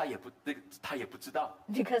知，他也不知道。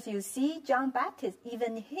 Because you see, John Baptist,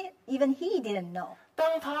 even he didn't know.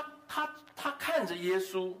 当他看着耶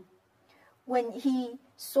稣， When he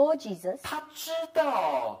saw Jesus, 他知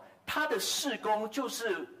道他的事工就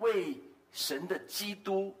是为神的基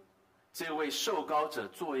督这位受膏者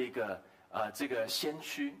做一个这个先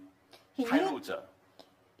驱、 He 开路者。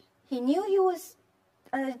 knew he was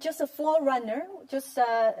just a forerunner, just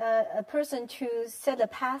a person to set the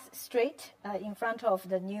path straight in front of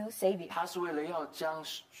the new Savior. 他是为了要将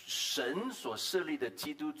神所设立的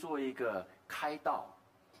基督做一个开道。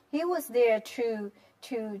 He was there to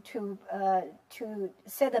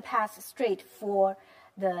set the path straight for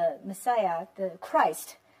the Messiah, the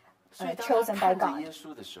Christ, 所以当 chosen 他 by 看着 God. 耶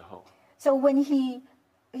稣的时候， So when he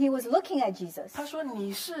was looking at Jesus, 他说：“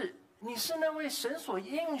你是那位神所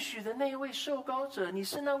应许的那一位受膏者，你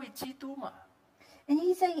是那位基督嘛？” And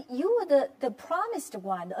he said, you are the promised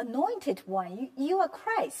one, the anointed one. You are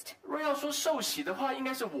Christ. 若要说受洗的话，应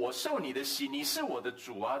该是我受你的洗，你是我的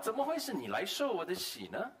主啊，怎么会是你来受我的洗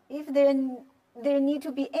呢？ If there need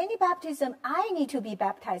to be any baptism, I need to be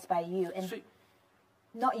baptized by you, 所 and 以，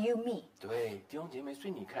 not you, me. 对弟兄姐妹，所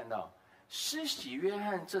以你看到施洗约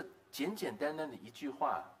翰这简简单单的一句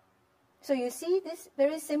话， So you see this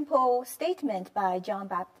very simple statement by John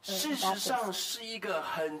事实 Baptist. 上是一个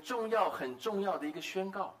很重要、很重要的一个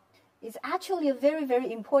宣告。 It's actually a very,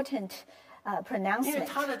 very important 因为 pronouncement.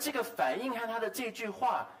 他的这个反应和他的这句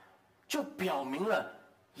话，就表明了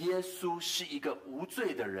耶稣是一个无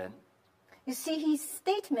罪的人。 You see, his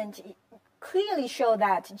statement clearly show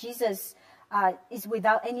that Jesus is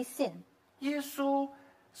without any sin. 耶稣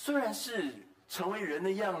虽然是成为人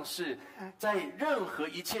的样式，在任何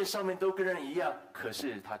一切上面都跟人一样，可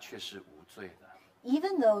是他却是无罪的。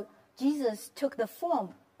 Even though Jesus took the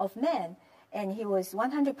form of man and he was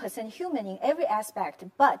 100% human in every aspect,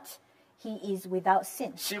 but he is without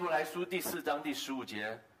sin. 希伯来书第4章第15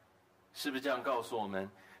节，是不是这样告诉我们？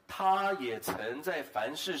他也曾在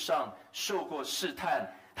凡事上受过试探，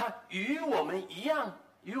他与我们一样，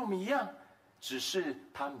只是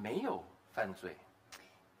他没有犯罪。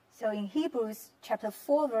 So in Hebrews chapter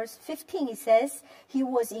 4 verse 15 it says, he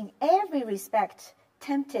was in every respect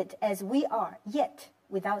tempted as we are, yet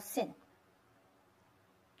without sin.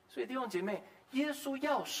 所以弟兄姐妹，耶稣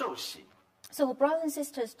要受洗， So brothers and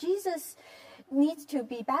sisters, Jesus needs to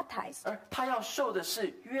be baptized. 而他要受的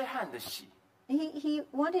是约翰的洗。 He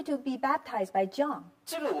wanted to be baptized by John.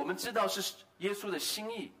 这个我们知道是耶稣的心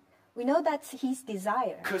意， We know that's his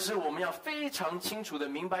desire. 可是我们要非常清楚的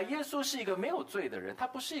明白，耶稣是一个没有罪的人，他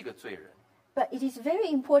不是一个罪人。 But it is very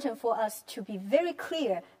important for us to be very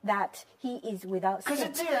clear that he is without 可是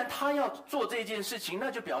sin. 既然他要做这件事情，那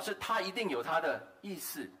就表示他一定有他的意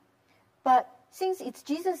思。 But since it's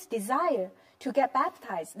Jesus' desire to get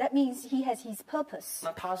baptized, that means he has his purpose.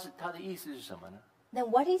 那他的意思是什么呢？ Then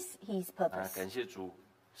what is his 啊， purpose? 感谢主，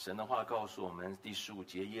神的话告诉我们，第15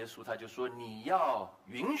节，耶稣他就说：“你要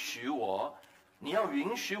允许我，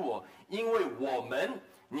因为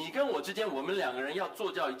你跟我之间，我们2个人要做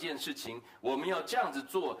掉一件事情，我们要这样子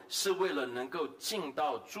做，是为了能够尽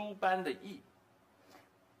到诸般的义。”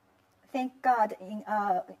 Thank God in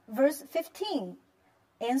verse 15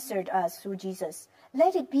 answered us through Jesus.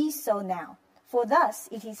 Let it be so now, for thus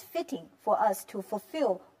it is fitting for us to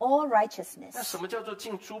fulfill all 那 righteousness. 什么叫做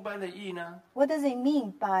尽诸般的义呢？ What does it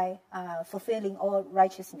mean by fulfilling all 我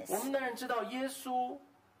righteousness? 们当然知道，耶稣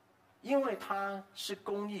因为他是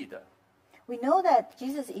公义的， We know that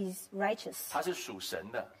Jesus is righteous. 他是属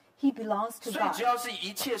神的， He belongs to 所以 God. 只要是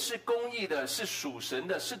一切是公义的、是属神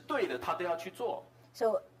的、是对的，他都要去做。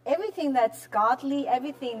 So everything that's godly,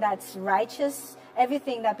 everything that's righteous,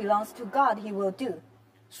 everything that belongs to God, he will do.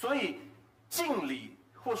 所以敬礼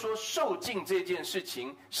或说受敬这件事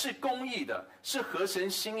情是公义的，是合神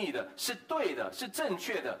心意的，是对的，是正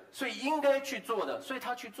确的，所以应该去做的，所以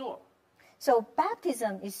他去做。 So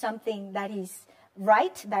baptism is something that is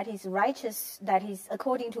right, that is righteous, that is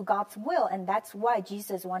according to God's will, and that's why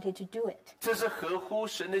Jesus wanted to do it. 这是合乎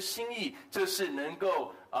神的心意，这是能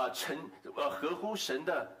够合乎神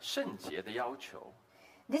的圣洁的要求。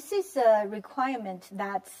 This is a requirement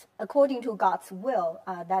that's according to God's will,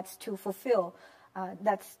 that's to fulfill,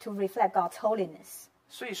 that's to reflect God's holiness.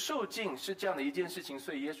 所以受敬是这样的一件事情，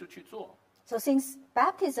所以耶稣去做。 So since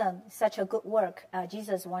baptism is such a good work,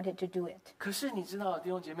 Jesus wanted to do it. 可是你知道，弟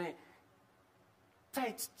兄姐妹，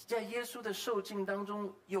在耶稣的受敬当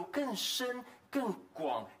中，有更深、更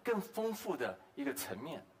广、更丰富的一个层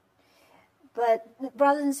面。 But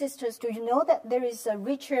brothers and sisters, do you know that there is a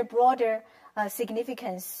richer, broader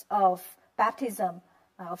significance of baptism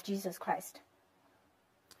of Jesus Christ?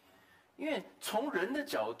 因为从人的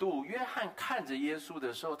角度，约翰看着耶稣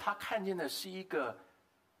的时候，他看见的是一个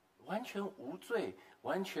完全无罪、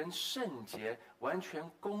完全圣洁、完全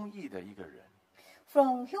公义的一个人。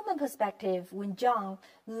 From human perspective, when John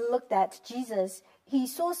looked at Jesus, he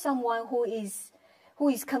saw someone who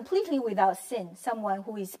is completely without sin, someone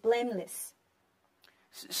who is blameless.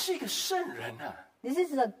 是一个圣人啊， This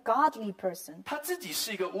is a godly person. 他自己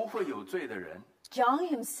是一个污秽有罪的人， John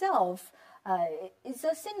himself is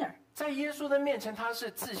a sinner. 在耶稣的面前，他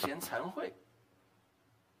是自嫌惭愧。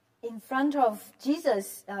 In front of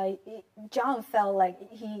Jesus, John felt like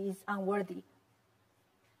he is unworthy.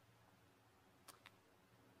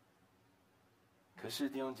 可是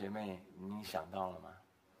弟兄姐妹，你想到了吗？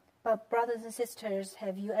 But brothers and sisters,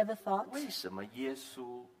 have you ever thought 为什么耶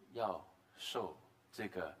稣要受这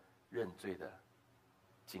个认罪的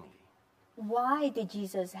敬礼？ Why did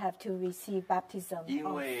Jesus have to receive baptism 因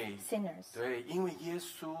of 为 sinners? 对，因为耶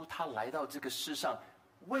稣他来到这个世上，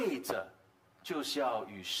为着就是要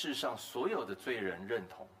与世上所有的罪人认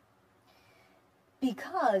同。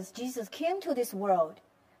 Because Jesus came to this world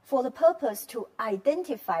for the purpose to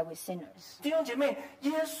identify with sinners. 弟兄姐妹，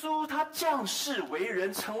耶稣他降世为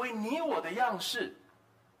人，成为你我的样式。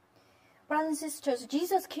 Brothers and sisters,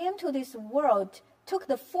 Jesus came to this world, took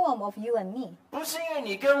the form of you and me. 不是因为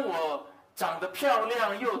你跟我长得漂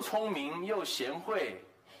亮、又聪明又贤惠，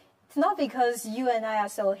 It's not because you and I are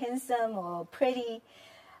so handsome or pretty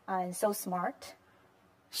and so smart.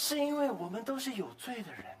 是因为我们都是有罪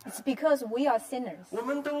的人， It's because we are sinners. 我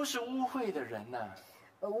们都是污秽的人呐、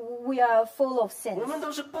 We are full of 我 sins. 们都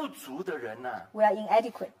是不足的人呐、 We are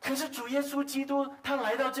inadequate. 可是主耶稣基督他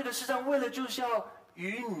来到这个世上，为了就是要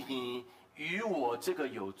与你与我这个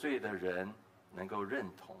有罪的人能够认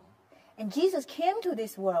同。 And Jesus came to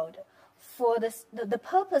this world for the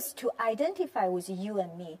purpose to identify with you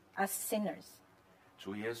and me as sinners.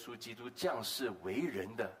 主耶稣基督降世为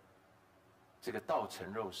人的这个道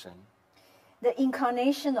成肉身， The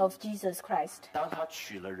incarnation of Jesus Christ. 当他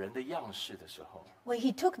取了人的样式的时候， When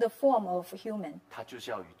he took the form of human, 他就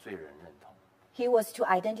是要与罪人认同。 he was to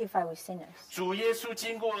identify with sinners. 主耶稣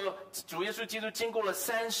基督经过了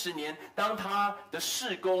30年，当他的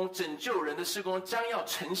事工拯救人的事工将要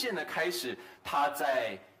呈现的开始，他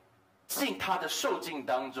在他的受尽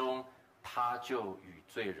当中，他就与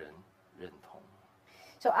罪人认同。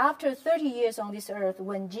 So after 30 years on this earth,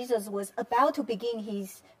 when Jesus was about to begin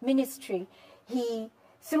his ministry,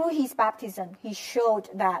 through his baptism, he showed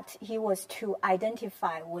that he was to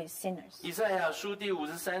identify with sinners. 以赛亚书第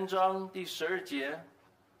53章第12节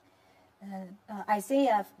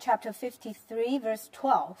Isaiah chapter 53, verse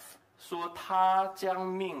 12. 说，他将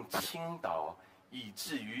命倾倒，以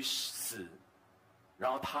至于死，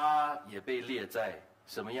然后他也被列在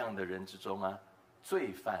什么样的人之中啊？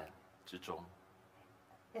罪犯之中。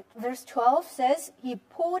 Verse 12 says, he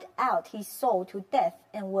poured out his soul to death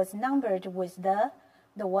and was numbered with the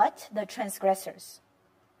what? The transgressors.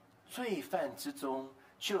 罪犯之中，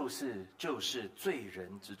就是罪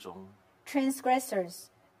人之中。 Transgressors,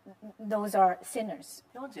 those are sinners.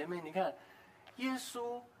 弟兄姐妹，你看，耶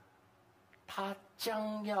稣他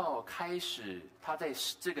将要开始他在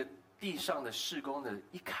这个地上的事工的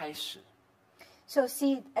一开始， So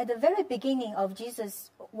see, at the very beginning of Jesus'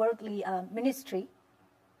 worldly ministry,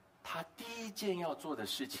 他第一件要做的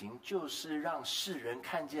事情就是让世人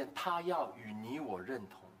看见他要与你我认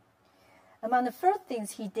同。 among the first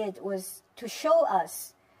things he did was to show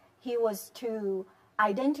us he was to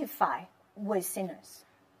identify with sinners.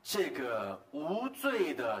 这个无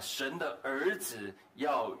罪的神的儿子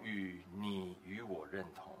要与你与我认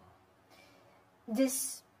同。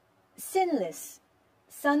 This sinless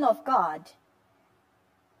Son of God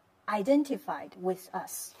identified with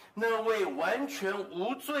us. 那位完全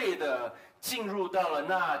无罪的进入到了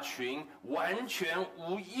那群完全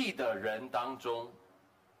无义的人当中。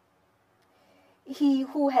 He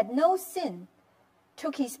who had no sin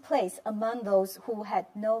took his place among those who had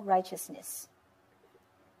no righteousness.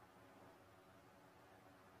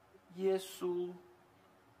 耶稣，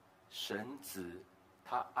神子，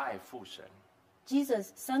他爱父神，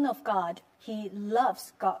 Jesus, Son of God, he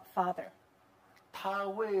loves God Father. 他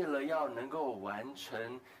为了要能够完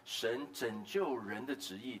成神拯救人的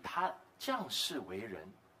旨意，他降世为人。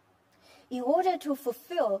 In order to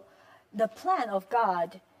fulfill the plan of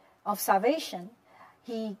God of salvation,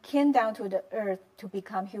 he came down to the earth to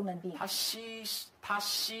become human being. 他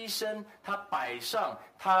牺牲，他摆上，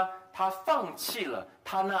他放弃了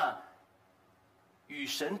他那与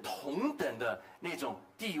神同等的那种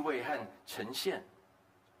地位和呈现。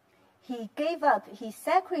 He gave up, he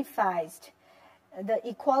sacrificed the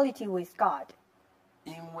equality with God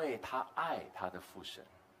因为他爱他的父神，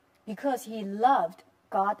 because he loved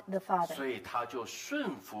God the Father. 所以他就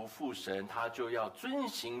顺服父神，他就要遵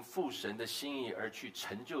行父神的心意而去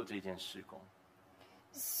成就这件事工。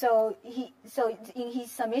 So in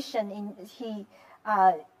his submission, he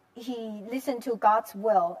listened to God's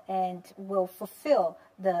will and will fulfill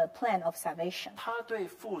the plan of salvation. 他对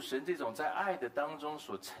父神这种在爱的当中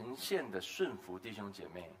所呈现的顺服，弟兄姐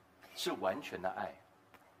妹，是完全的爱。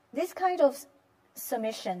 This kind of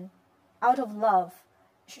submission out of love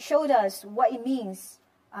showed us what it means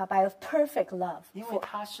by a perfect love. 因为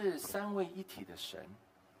他是三位一体的神，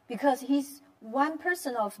 Because he's one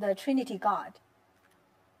person of the Trinity God.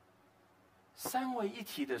 三位一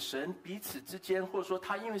体的神彼此之间，或者说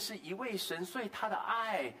他因为是一位神，所以他的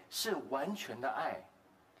爱是完全的爱。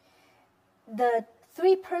 The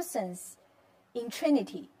three persons in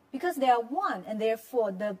Trinity Because they are one, and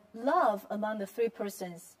therefore the love among the three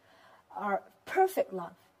persons are perfect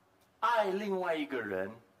love. 爱另外一个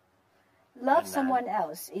人， Love 很难。 someone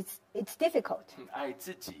else, it's difficult. 爱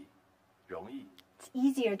自己容易， It's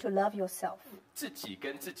easier to love yourself. 自己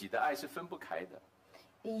跟自己的爱是分不开的。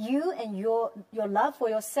 You and your love for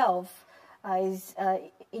yourself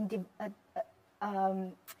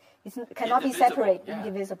cannot be separate, Yeah.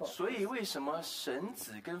 indivisible. 所以为什么神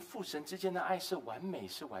子跟父神之间的爱是完美、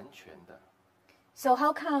是完全的？ So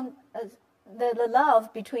how come the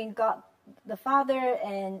love between God the Father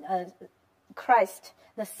and Christ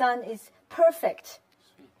the Son is perfect?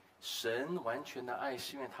 所以神完全的爱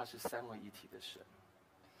是因为他是三位一体的神。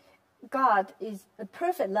 God is a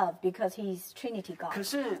perfect love because He is Trinity 可 God.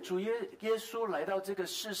 是主耶稣来到这个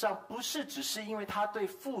世上，不是只是因为他对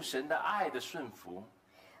父神的爱的顺服，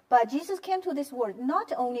 But Jesus came to this world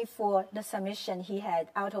not only for the submission He had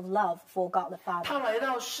out of love for God the 他 Father. 来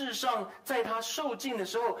到世上，在他受尽的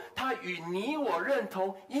时候，他与你我认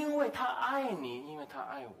同，因为他爱你，因为他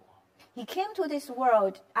爱我。 He came to this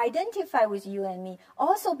world, identify with you and me,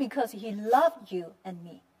 also because He loved you and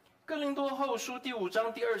me. 哥林多后书第5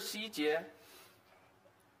章第21节，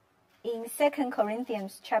 In 2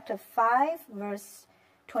 Corinthians chapter 5, verse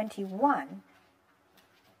 21,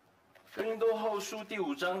 哥林多后书第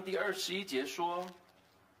5章第21节说：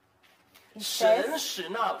 it 神 says, 使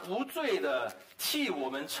那无罪的替我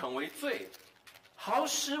们成为罪，好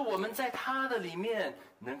使我们在他的里面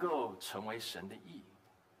能够成为神的义。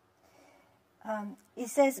 it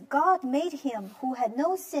says, God made Him who had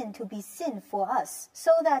no sin to be sin for us,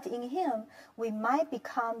 so that in Him we might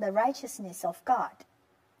become the righteousness of God.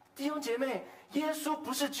 弟兄姐妹，耶稣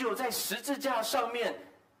不是只有在十字架上面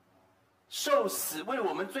受死，为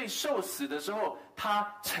我们罪受死的时候，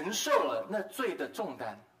他承受了那罪的重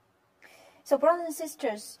担。 So, brothers and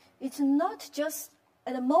sisters, it's not just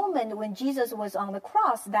at the moment when Jesus was on the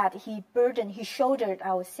cross that He shouldered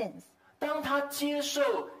our sins. 当他接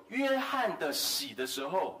受约翰的洗的时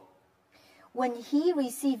候， When He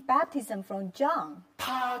received baptism from John,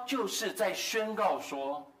 他就是在宣告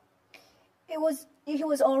说 He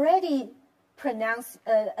was already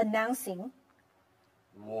announcing,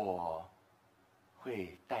 我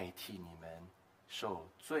会代替你们受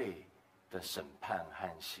罪的审判和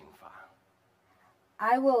刑罚。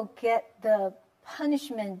 I will get the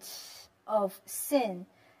punishment of sin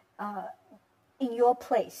in your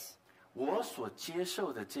place. 我所接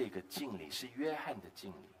受的这个敬礼是约翰的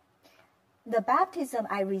敬礼， The baptism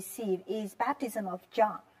I receive is baptism of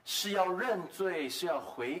John. 是要认罪、是要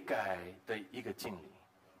悔改的一个敬礼。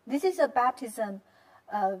 This is a baptism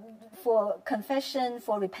for confession,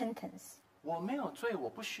 for repentance. 我没有罪，我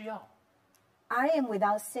不需要， I am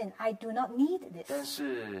without sin. I do not need 但 this.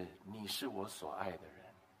 是你是我所爱的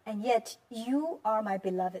人， And yet you are my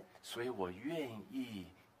beloved. 所以我愿意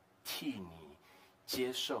替你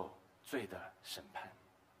接受罪的审判。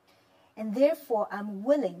 And therefore I'm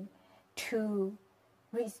willing to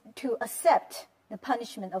accept the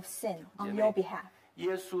punishment of sin on your behalf.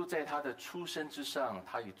 耶稣在他的出生之上，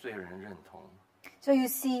他与罪人认同； So you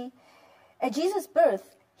see, at Jesus' birth,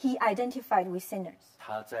 He identified with sinners.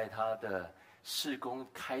 他在他的事工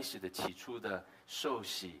开始的起初的受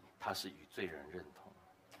洗，他是与罪人认同。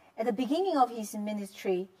 At the beginning of His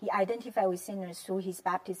ministry, He identified with sinners through His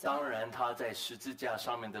baptism. 当然，他在十字架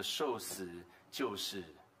上面的受死，就是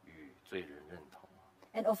与罪人认同。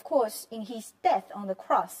 And of course, in His death on the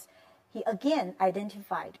cross, He again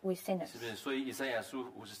identified with sinners. 是不是？所以以赛亚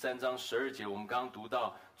书53章12节，我们刚刚读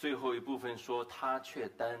到最后一部分说，他却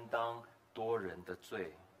担当多人的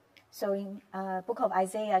罪。 So in book of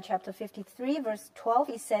Isaiah chapter 53 verse 12,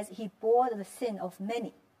 it says, He bore the sin of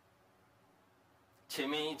many. 前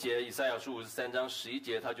面一节以赛亚书53章11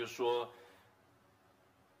节，他就说，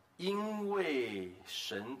因为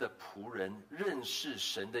神的仆人认识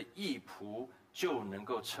神的义仆，就能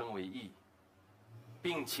够称为义，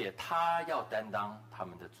并且他要担当他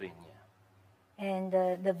们的罪孽。 And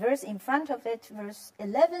the verse in front of it, verse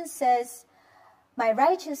 11 says, My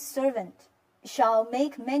righteous servant shall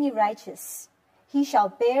make many righteous. He shall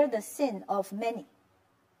bear the sin of many.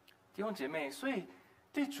 弟兄姐妹，所以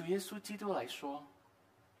对主耶稣基督来说，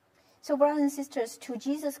 So brothers and sisters, to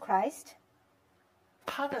Jesus Christ,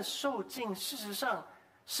 他的受尽事实上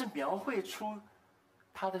是描绘出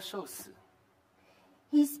他的受死。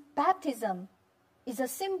 His baptism is a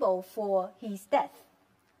symbol for His death.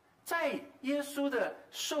 在耶稣的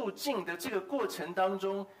受尽的这个过程当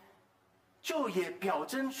中，就也表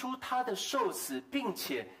征出他的受死，并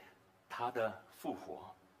且他的复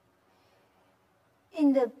活。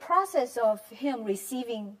 In the process of Him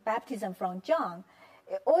receiving baptism from John,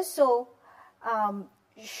 it also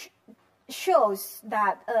shows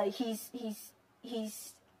that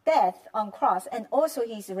his death on cross and also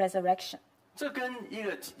his resurrection. 这跟一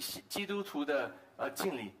个基督徒的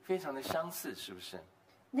敬礼非常的相似，是不是？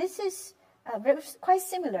 This is quite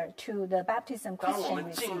similar to the baptism 当我 Christian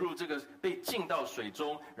们进 receive. 入这个被浸到水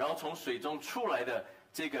中，然后从水中出来的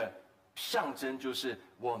这个象征，就是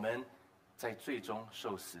我们在最终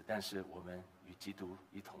受死，但是我们与基督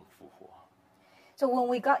一同复活。 So when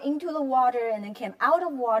we got into the water and then came out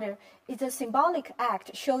of water, it's a symbolic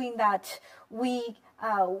act showing that we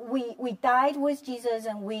died with Jesus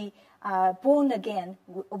and we are born again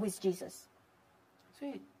with Jesus. 所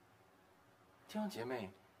以，弟兄姐妹，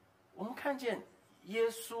我们看见耶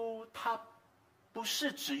稣他不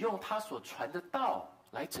是只用他所传的道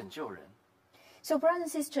来拯救人， So brothers and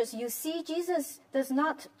sisters, you see Jesus does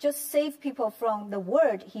not just save people from the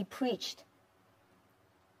word he preached.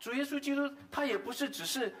 主耶稣基督他也不是只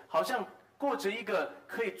是好像过着一个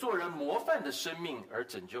可以做人模范的生命而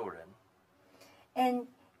拯救人。 And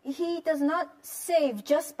he does not save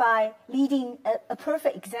just by leading a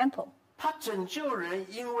perfect example. 他拯救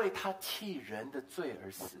人，因为他替人的罪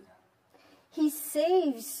而死。 He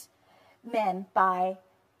saves men by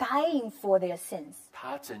dying for their sins.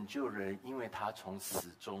 他拯救人，因为他从死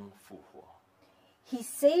中复活。 He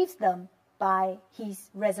saves them by his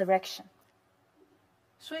resurrection.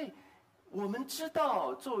 所以，我们知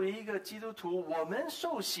道，作为一个基督徒，我们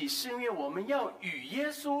受洗是因为我们要与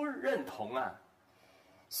耶稣认同啊。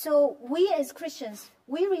 So we as Christians,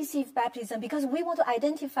 we receive baptism because we want to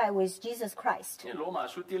identify with Jesus Christ. 因为罗马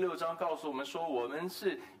书第6章告诉我们说，我们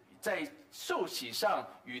是在受洗上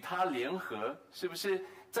与他联合，是不是？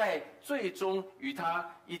在最终与他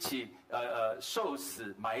一起受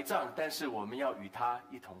死埋葬，但是我们要与他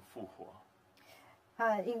一同复活。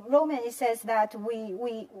 In Romans, it says that we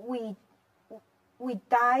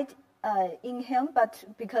died in him, but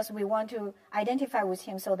because we want to identify with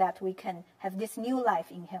him so that we can have this new life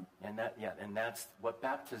in him. And that's what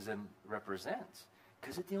baptism represents.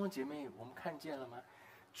 可是弟兄姐妹，我们看见了吗？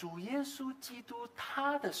主耶稣基督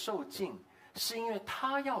他的受尽，是因为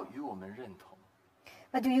他要与我们认同。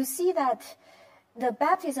 But do you see that the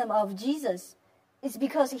baptism of Jesus is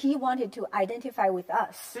because he wanted to identify with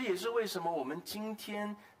us? 这也是为什么我们今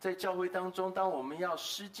天在教会当中，当我们要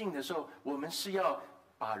施浸的时候，我们是要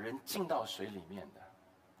把人浸到水里面的。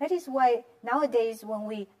 That is why nowadays when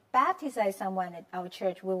we baptize someone at our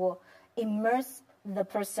church, we will immerse the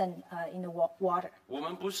person in the water. 我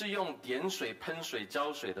们不是用点水、喷水、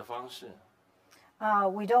浇水的方式，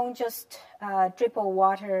 We don't just dribble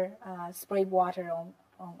water, spray water on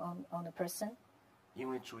the person. 因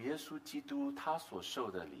为主耶稣基督他所受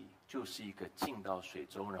的礼，就是一个浸到水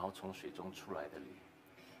中，然后从水中出来的礼。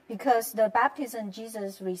 Because the baptism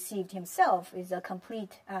Jesus received himself is a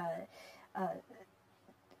complete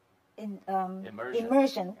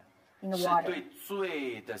immersion in the 是 water. 对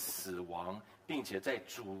罪的死亡，并且在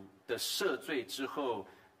主的赦罪之后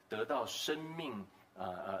得到生命，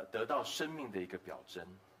得到生命的一个表征。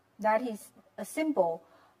 That is a symbol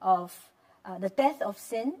of the death of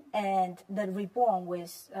sin and the reborn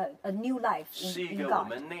with a new life 是一 in 个我 God.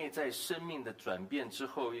 们内在生命的转变之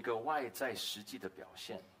后，一个外在实际的表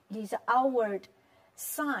现。 It is an outward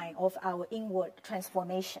sign of our inward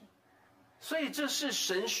transformation. 所以这是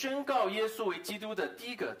神宣告耶稣为基督的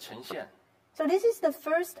第一个呈现。 So this is the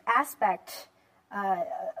first aspect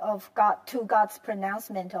of God's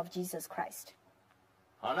pronouncement of Jesus Christ.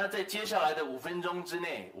 好，那在接下来的5分钟之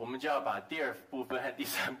内，我们就要把第2部分和第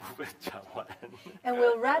3部分讲完。 And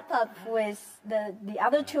we'll wrap up with the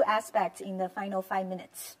other two aspects in the final 5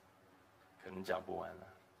 minutes. 可能讲不完了。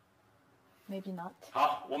 Maybe not.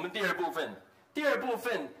 好，我们第2部分，第2部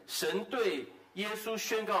分，神对耶稣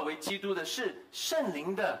宣告为基督的是圣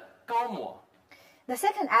灵的膏抹。 The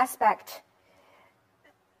second aspect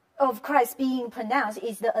of Christ being pronounced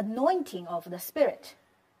is the anointing of the Spirit.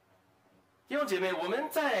 弟兄姐妹，我们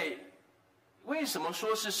在为什么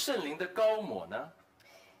说是圣灵的膏抹呢？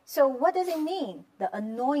 So what does it mean, the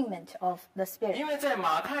anointment of the 因 Spirit? 为在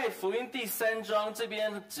马太福音第3章这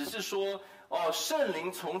边只是说，圣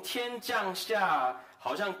灵从天降下，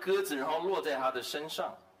好像鸽子，然后落在他的身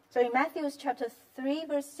上。 So in Matthew chapter 3,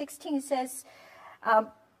 verse 16 says,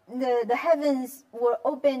 the heavens were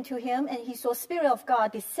opened to him and he saw Spirit of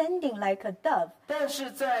God descending like a dove. 但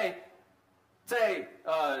是在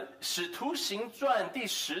使徒行传第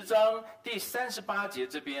10章第38节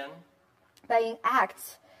这边， But in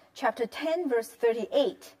Acts chapter 10, verse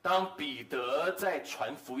 38, 当彼得在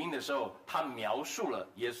传福音的时候，他描述了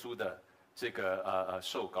耶稣的这个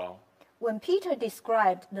受膏。 when Peter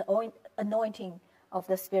described the anointing of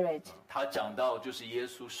the Spirit, 他讲到就是耶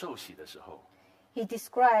稣受洗的时候， he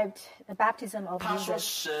described the baptism of 他说：“ Jesus.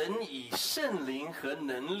 神以圣灵和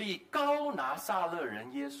能力高拿撒勒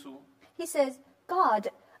人耶稣。” He says, God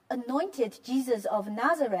anointed Jesus of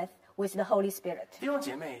Nazareth with the Holy Spirit. 弟兄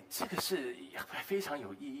姐妹，这个是非常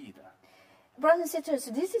有意义的。 Brothers and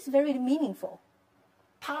sisters, this is very meaningful.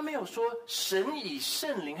 他没有说神以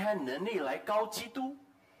圣灵和能力来高基督，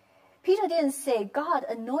 Peter didn't say God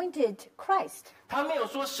anointed Christ. 他没有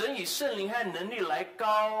说神以圣灵和能力来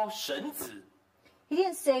高神子， He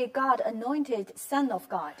didn't say God anointed Son of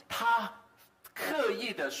God. 他刻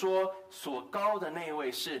意的说所高的那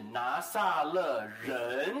位是拿撒勒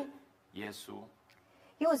人耶稣。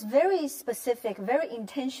 He was very specific, very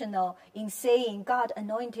intentional in saying God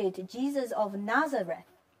anointed Jesus of Nazareth.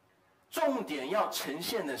 重点要呈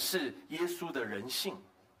现的是耶稣的人性，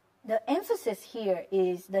 The emphasis here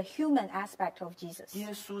is the human aspect of Jesus.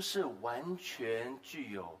 耶稣是完全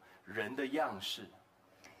具有人的样式。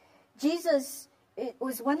 Jesus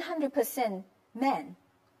was 100% man.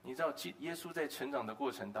 你知道，耶稣在成长的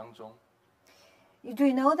过程当中， Do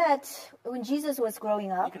you know that when Jesus was growing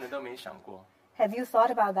你 up, 可能都没想过， have you thought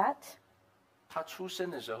about that? 他出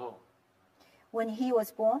生的时候 When he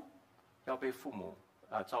was born, 要被父母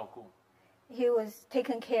照顾， he was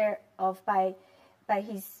taken care of by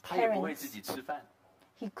his 他也不会自 parents. 己吃饭，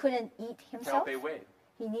 He couldn't eat 他要 himself. 被喂，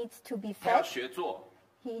 He needs to be 他要 fed. 学坐，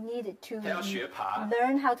 He needed to 他要学爬，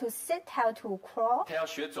 learn how to sit, how to crawl, 他要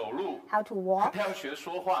学走路， how to walk, 他要学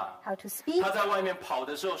说话。 how to speak. 他在外面跑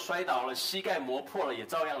的时候摔倒了，膝盖磨破了，也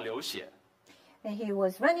照样流血。 And he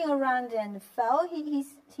was running around and fell.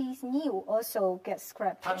 His knee also gets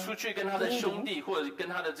scraped. 他出去跟他的兄弟或者跟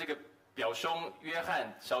他的这个表兄约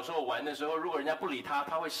翰小时候玩的时候，如果人家不理他，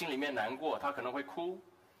他会心里面难过，他可能会哭。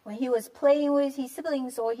 When he was playing with his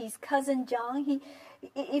siblings or his cousin John,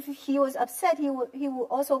 if he was upset, he would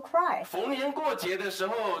also cry. 逢年过节的时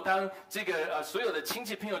候，当这个所有的亲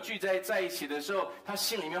戚朋友聚在一起的时候，他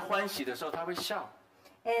心里面欢喜的时候，他会笑。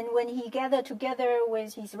 And when he gathered together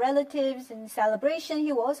with his relatives in celebration,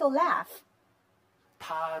 he would also laugh.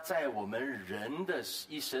 他在我们人的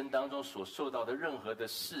一生当中所受到的任何的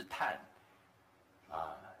试探，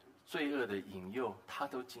罪恶的引诱，他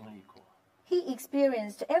都经历过。 He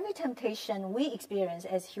experienced every temptation we experience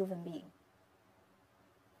as human beings.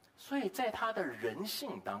 所以在他的人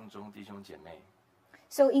性当中，弟兄姐妹，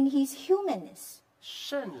 So in his humanness,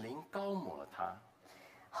 圣灵高抹了他，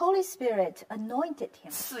 Holy Spirit anointed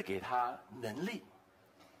him, 赐给他能力。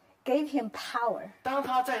 gave him power. 当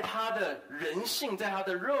他在他的人性，在他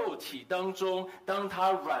的肉体当中，当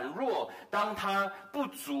他软弱，当他不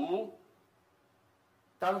足，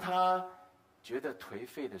当他觉得颓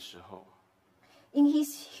废的时候， In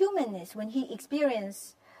his humanness, when he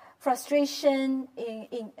experienced frustration,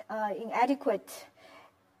 inadequate,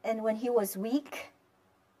 and when he was weak,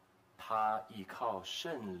 他依靠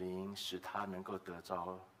圣灵，使他能够得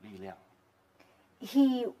着力量。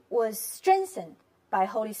 he was strengthened by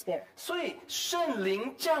Holy Spirit. 所以圣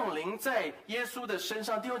灵降临在耶稣的身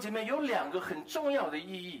上，弟兄姐妹有两个很重要的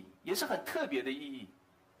意义，也是很特别的意义。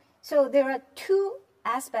 So there are two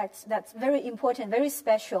aspects that's very important, very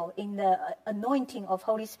special in the anointing of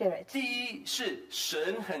Holy Spirit. 第一是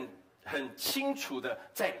神很清楚的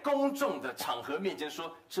在公众的场合面前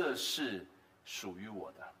说，这是属于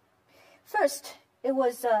我的。 First, it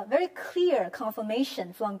was a very clear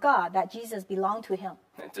confirmation from God that Jesus belonged to him.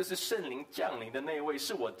 这是圣灵降临的那位，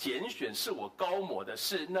是我拣选，是我高抹的，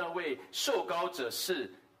是那位受膏者，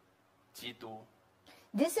是基督。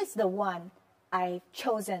 This is the one I've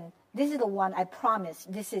chosen. This is the one I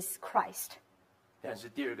promised. This is Christ. 但是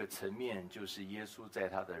第二个层面就是耶稣在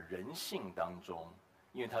他的人性当中，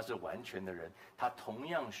因为他是完全的人，他同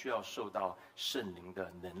样需要受到圣灵的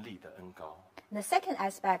能力的恩膏。 The second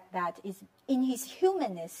aspect that is in his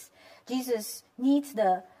humanness, Jesus needs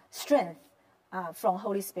the strength from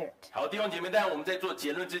Holy Spirit. 好，弟兄姐妹，但我们在做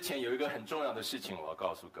结论之前，有一个很重要的事情，我要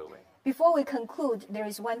告诉各位： Before we conclude, there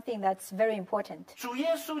is one thing that's very important. 主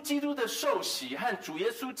耶稣基督的受洗和主耶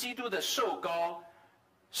稣基督的受膏，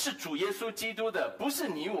是主耶稣基督的，不是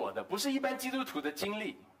你我的，不是一般基督徒的经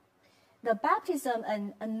历。 The baptism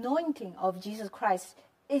and anointing of Jesus Christ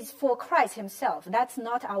is for Christ himself. That's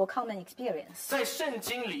not our common experience. 在圣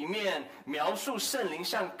经里面描述圣灵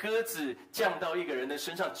像鸽子降到一个人的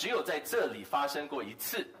身上，只有在这里发生过一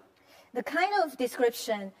次。 The kind of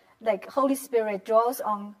description like Holy Spirit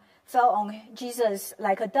fell on Jesus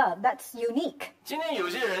like a dove, that's unique. 今天有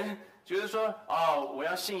些人觉得说，我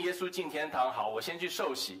要信耶稣进天堂，好，我先去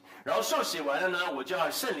受洗，然后受洗完了呢，我就要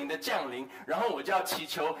圣灵的降临，然后我就要祈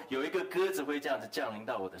求有一个鸽子会这样子降临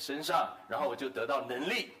到我的身上，然后我就得到能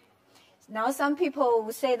力。Now some people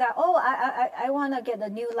will say that, oh, I want to get a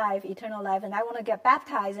new life, eternal life, and I want to get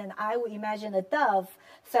baptized, and I would imagine a dove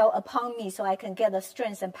fell upon me so I can get the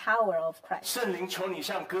strength and power of Christ. 圣灵，求你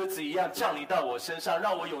像鸽子一样降临到我身上，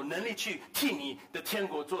让我有能力去替你的天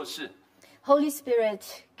国做事。 Holy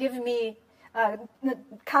Spirit, give me,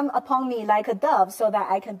 come upon me like a dove so that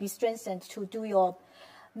I can be strengthened to do your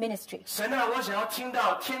ministry. 神啊，我想要听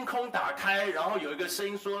到天空打开，然后有一个声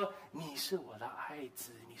音说：“你是我的爱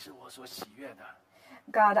子，你是我所喜悦的。”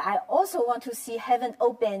 God, I also want to see heaven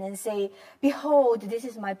open and say, behold, this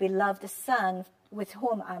is my beloved Son with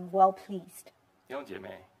whom I'm well pleased. 弟兄姐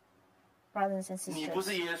妹， Brothers and 你不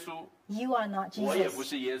是 sisters, 耶稣， you are not 我也不 Jesus.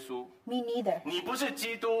 是耶稣； Me neither. 你不是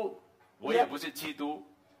基督，我也不是基督。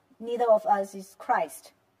 Neither of us is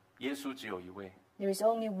Christ. 耶稣只有一位， There is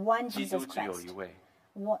only one 基督 Jesus 只有 Christ, 一位，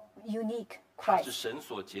 one unique 他是 Christ. 神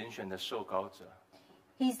所拣选的受膏者。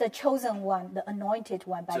 He's the chosen one, the anointed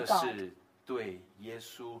one by 这 God. 是对耶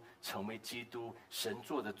稣成为基督神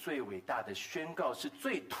做的最伟大的宣告，是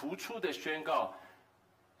最突出的宣告，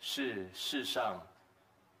是世上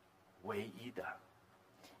唯一的。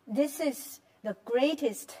 This is the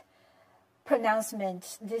greatest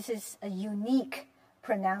pronouncement. This is a unique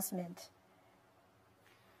pronouncement.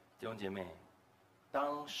 弟兄姐妹，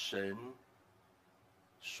当神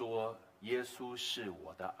说耶稣是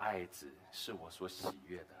我的爱子，是我所喜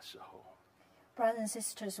悦的时候， Brothers and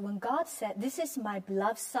sisters, when God said, "This is my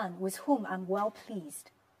beloved Son, with whom I'm well pleased,"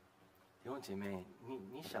 弟兄姐妹，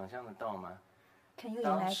你想象得到吗？ can you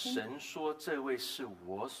当 imagine? 神说这位是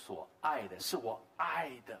我所爱的，是我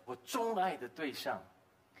爱的，我钟爱的对象，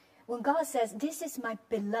 When God says, "This is my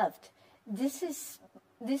beloved, this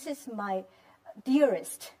is my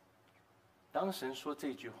dearest," 当神说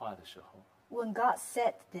这句话的时候， when God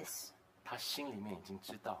said this, 他心里面已经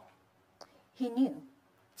知道， He knew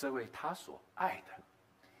这位他所爱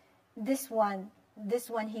的， this one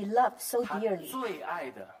He loved so 他 dearly. 最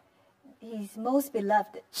爱的， He's most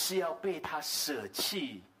beloved. 是要被他舍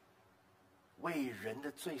弃，为人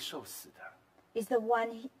的罪受死的。 Is the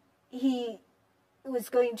one he was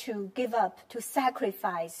going to give up, to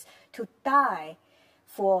sacrifice, to die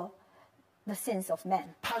for the sins of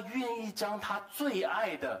man. 他愿意将他最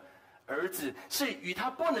爱的儿子，是与他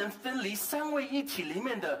不能分离三位一体里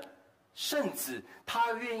面的圣子，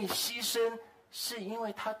他愿意牺牲，是因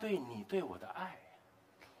为他对你对我的爱。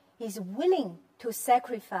 He's willing to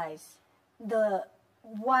sacrifice the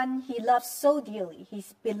one he loves so dearly,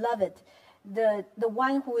 his beloved, the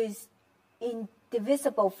one who is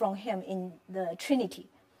indivisible from him in the Trinity.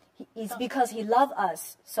 It's because he loves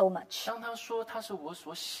us so much. 当他说他是我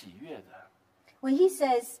所喜悦的， When he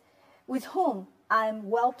says, "With whom I'm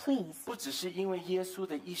well pleased," 不只是因为耶稣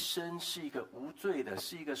的一生是一个无罪的，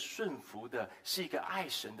是一个顺服的，是一个爱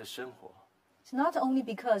神的生活。 it's not only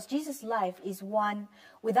because Jesus' life is one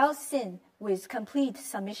without sin, with complete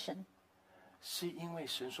submission. 是因为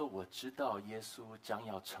神说：“我知道耶稣将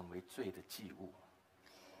要成为罪的祭物。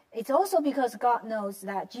 It's also because God knows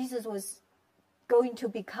that Jesus was going to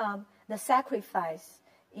become the sacrifice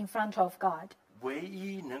in front of God. 唯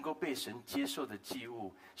一能够被神接受的祭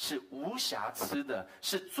物，是无瑕疵的，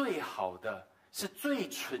是最好的，是最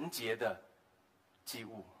纯洁的祭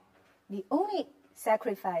物。 The only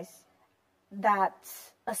sacrifice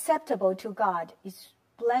that's acceptable to God is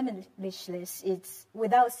blemishless, it's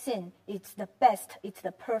without sin, it's the best, it's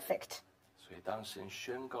the perfect. 所以，当神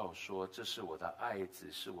宣告说：“这是我的爱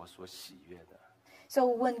子，是我所喜悦的。” So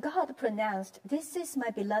when God pronounced, "This is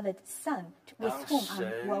my beloved Son, with 当 whom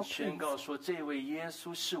I'm well 神宣 pleased," 告说：“这位耶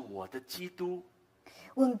稣是我的基督，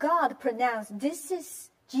 when God pronounced, "This is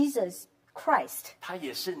Jesus Christ," 他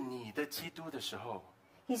也是你的基督”的时候，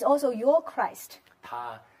 He's also your Christ.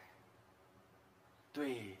 他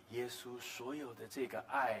对耶稣所有的这个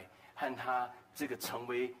爱和他这个成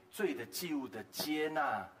为罪的祭物的接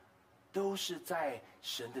纳，都是在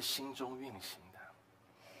神的心中运行的。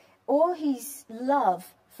 All his love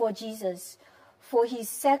for Jesus, for his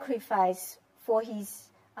sacrifice, for his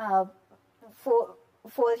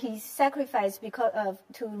sacrifice because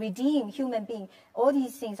to redeem human being, all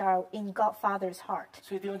these things are in God Father's heart.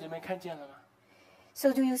 所以弟兄姐妹看见了吗？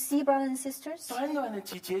 So do you see, brothers and sisters? 短短的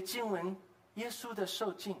几节经文，耶稣的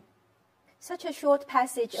受尽， Such a short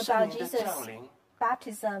passage 圣 about 灵的 Jesus' 降临，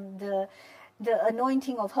 baptism, the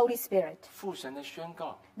anointing of Holy Spirit, 父神的宣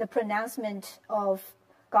告， the pronouncement of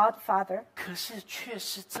God Father. 可是却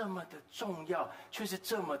是这么的重要，却是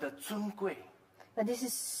这么的尊贵。 But this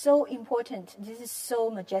is so important. This is so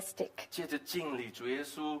majestic. 借着敬礼，主耶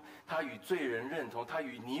稣他与罪人认同，他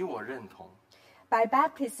与你我认同， By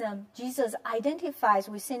baptism, Jesus identifies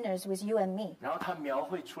with sinners, with you and me. 然后他描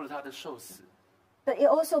绘出了他的受死， but it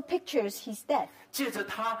also pictures his death. 借着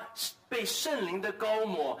他被圣灵的膏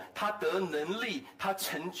抹，他得能力，他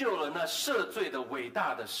成就了那赦罪的伟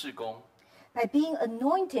大的事工。 By being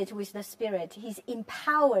anointed with the Spirit, he's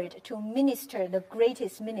empowered to minister the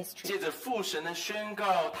greatest ministry. 借着父神的宣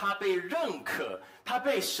告，他被认可，他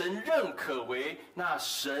被神认可为那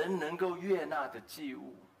神能够悦纳的祭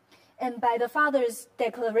物。 And by the Father's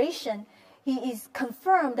declaration, he is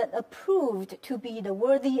confirmed and approved to be the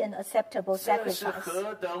worthy and acceptable 这是 sacrifice.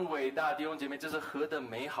 何等伟大，弟兄姐妹，这是何等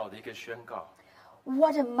美好的一个宣告！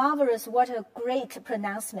 What a marvelous, what a great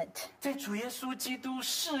pronouncement. 在主耶稣基督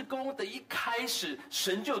事工的一开始，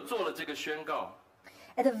神就做了这个宣告。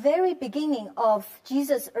 At the very beginning of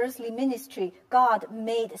Jesus' earthly ministry, God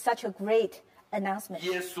made such a great announcement.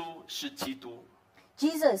 耶稣是基督，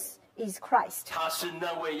 Jesus is Christ. 他是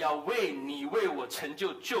那位要为你为我成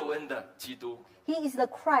就救恩的基督。 He is the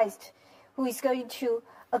Christ who is going to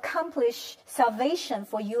accomplish salvation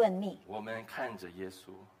for you and me. 我们看着耶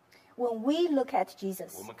稣， When we look at 我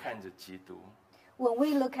Jesus, 们看着基督， when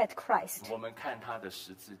we look at Christ, 我们看他的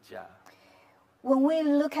十字架， when we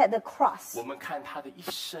look at the cross, 我们看他的一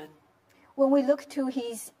生， when we look to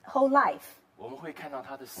his whole life, 我们会看到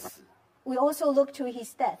他的死。 we also look to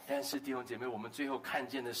his death. 但是弟兄姐妹，我们最后看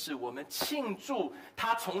见的是，我们庆祝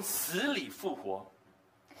他从死里复活。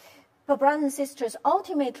 But brothers and sisters,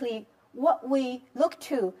 ultimately, what we look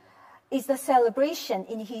to is the celebration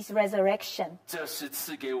in his resurrection. 这是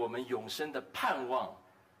赐给我们永生的盼望，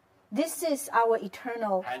 This is our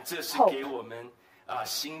eternal 和这是 hope. 给我们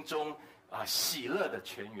心中喜乐的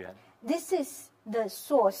泉源。 This is the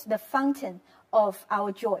source, the fountain of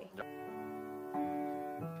our joy.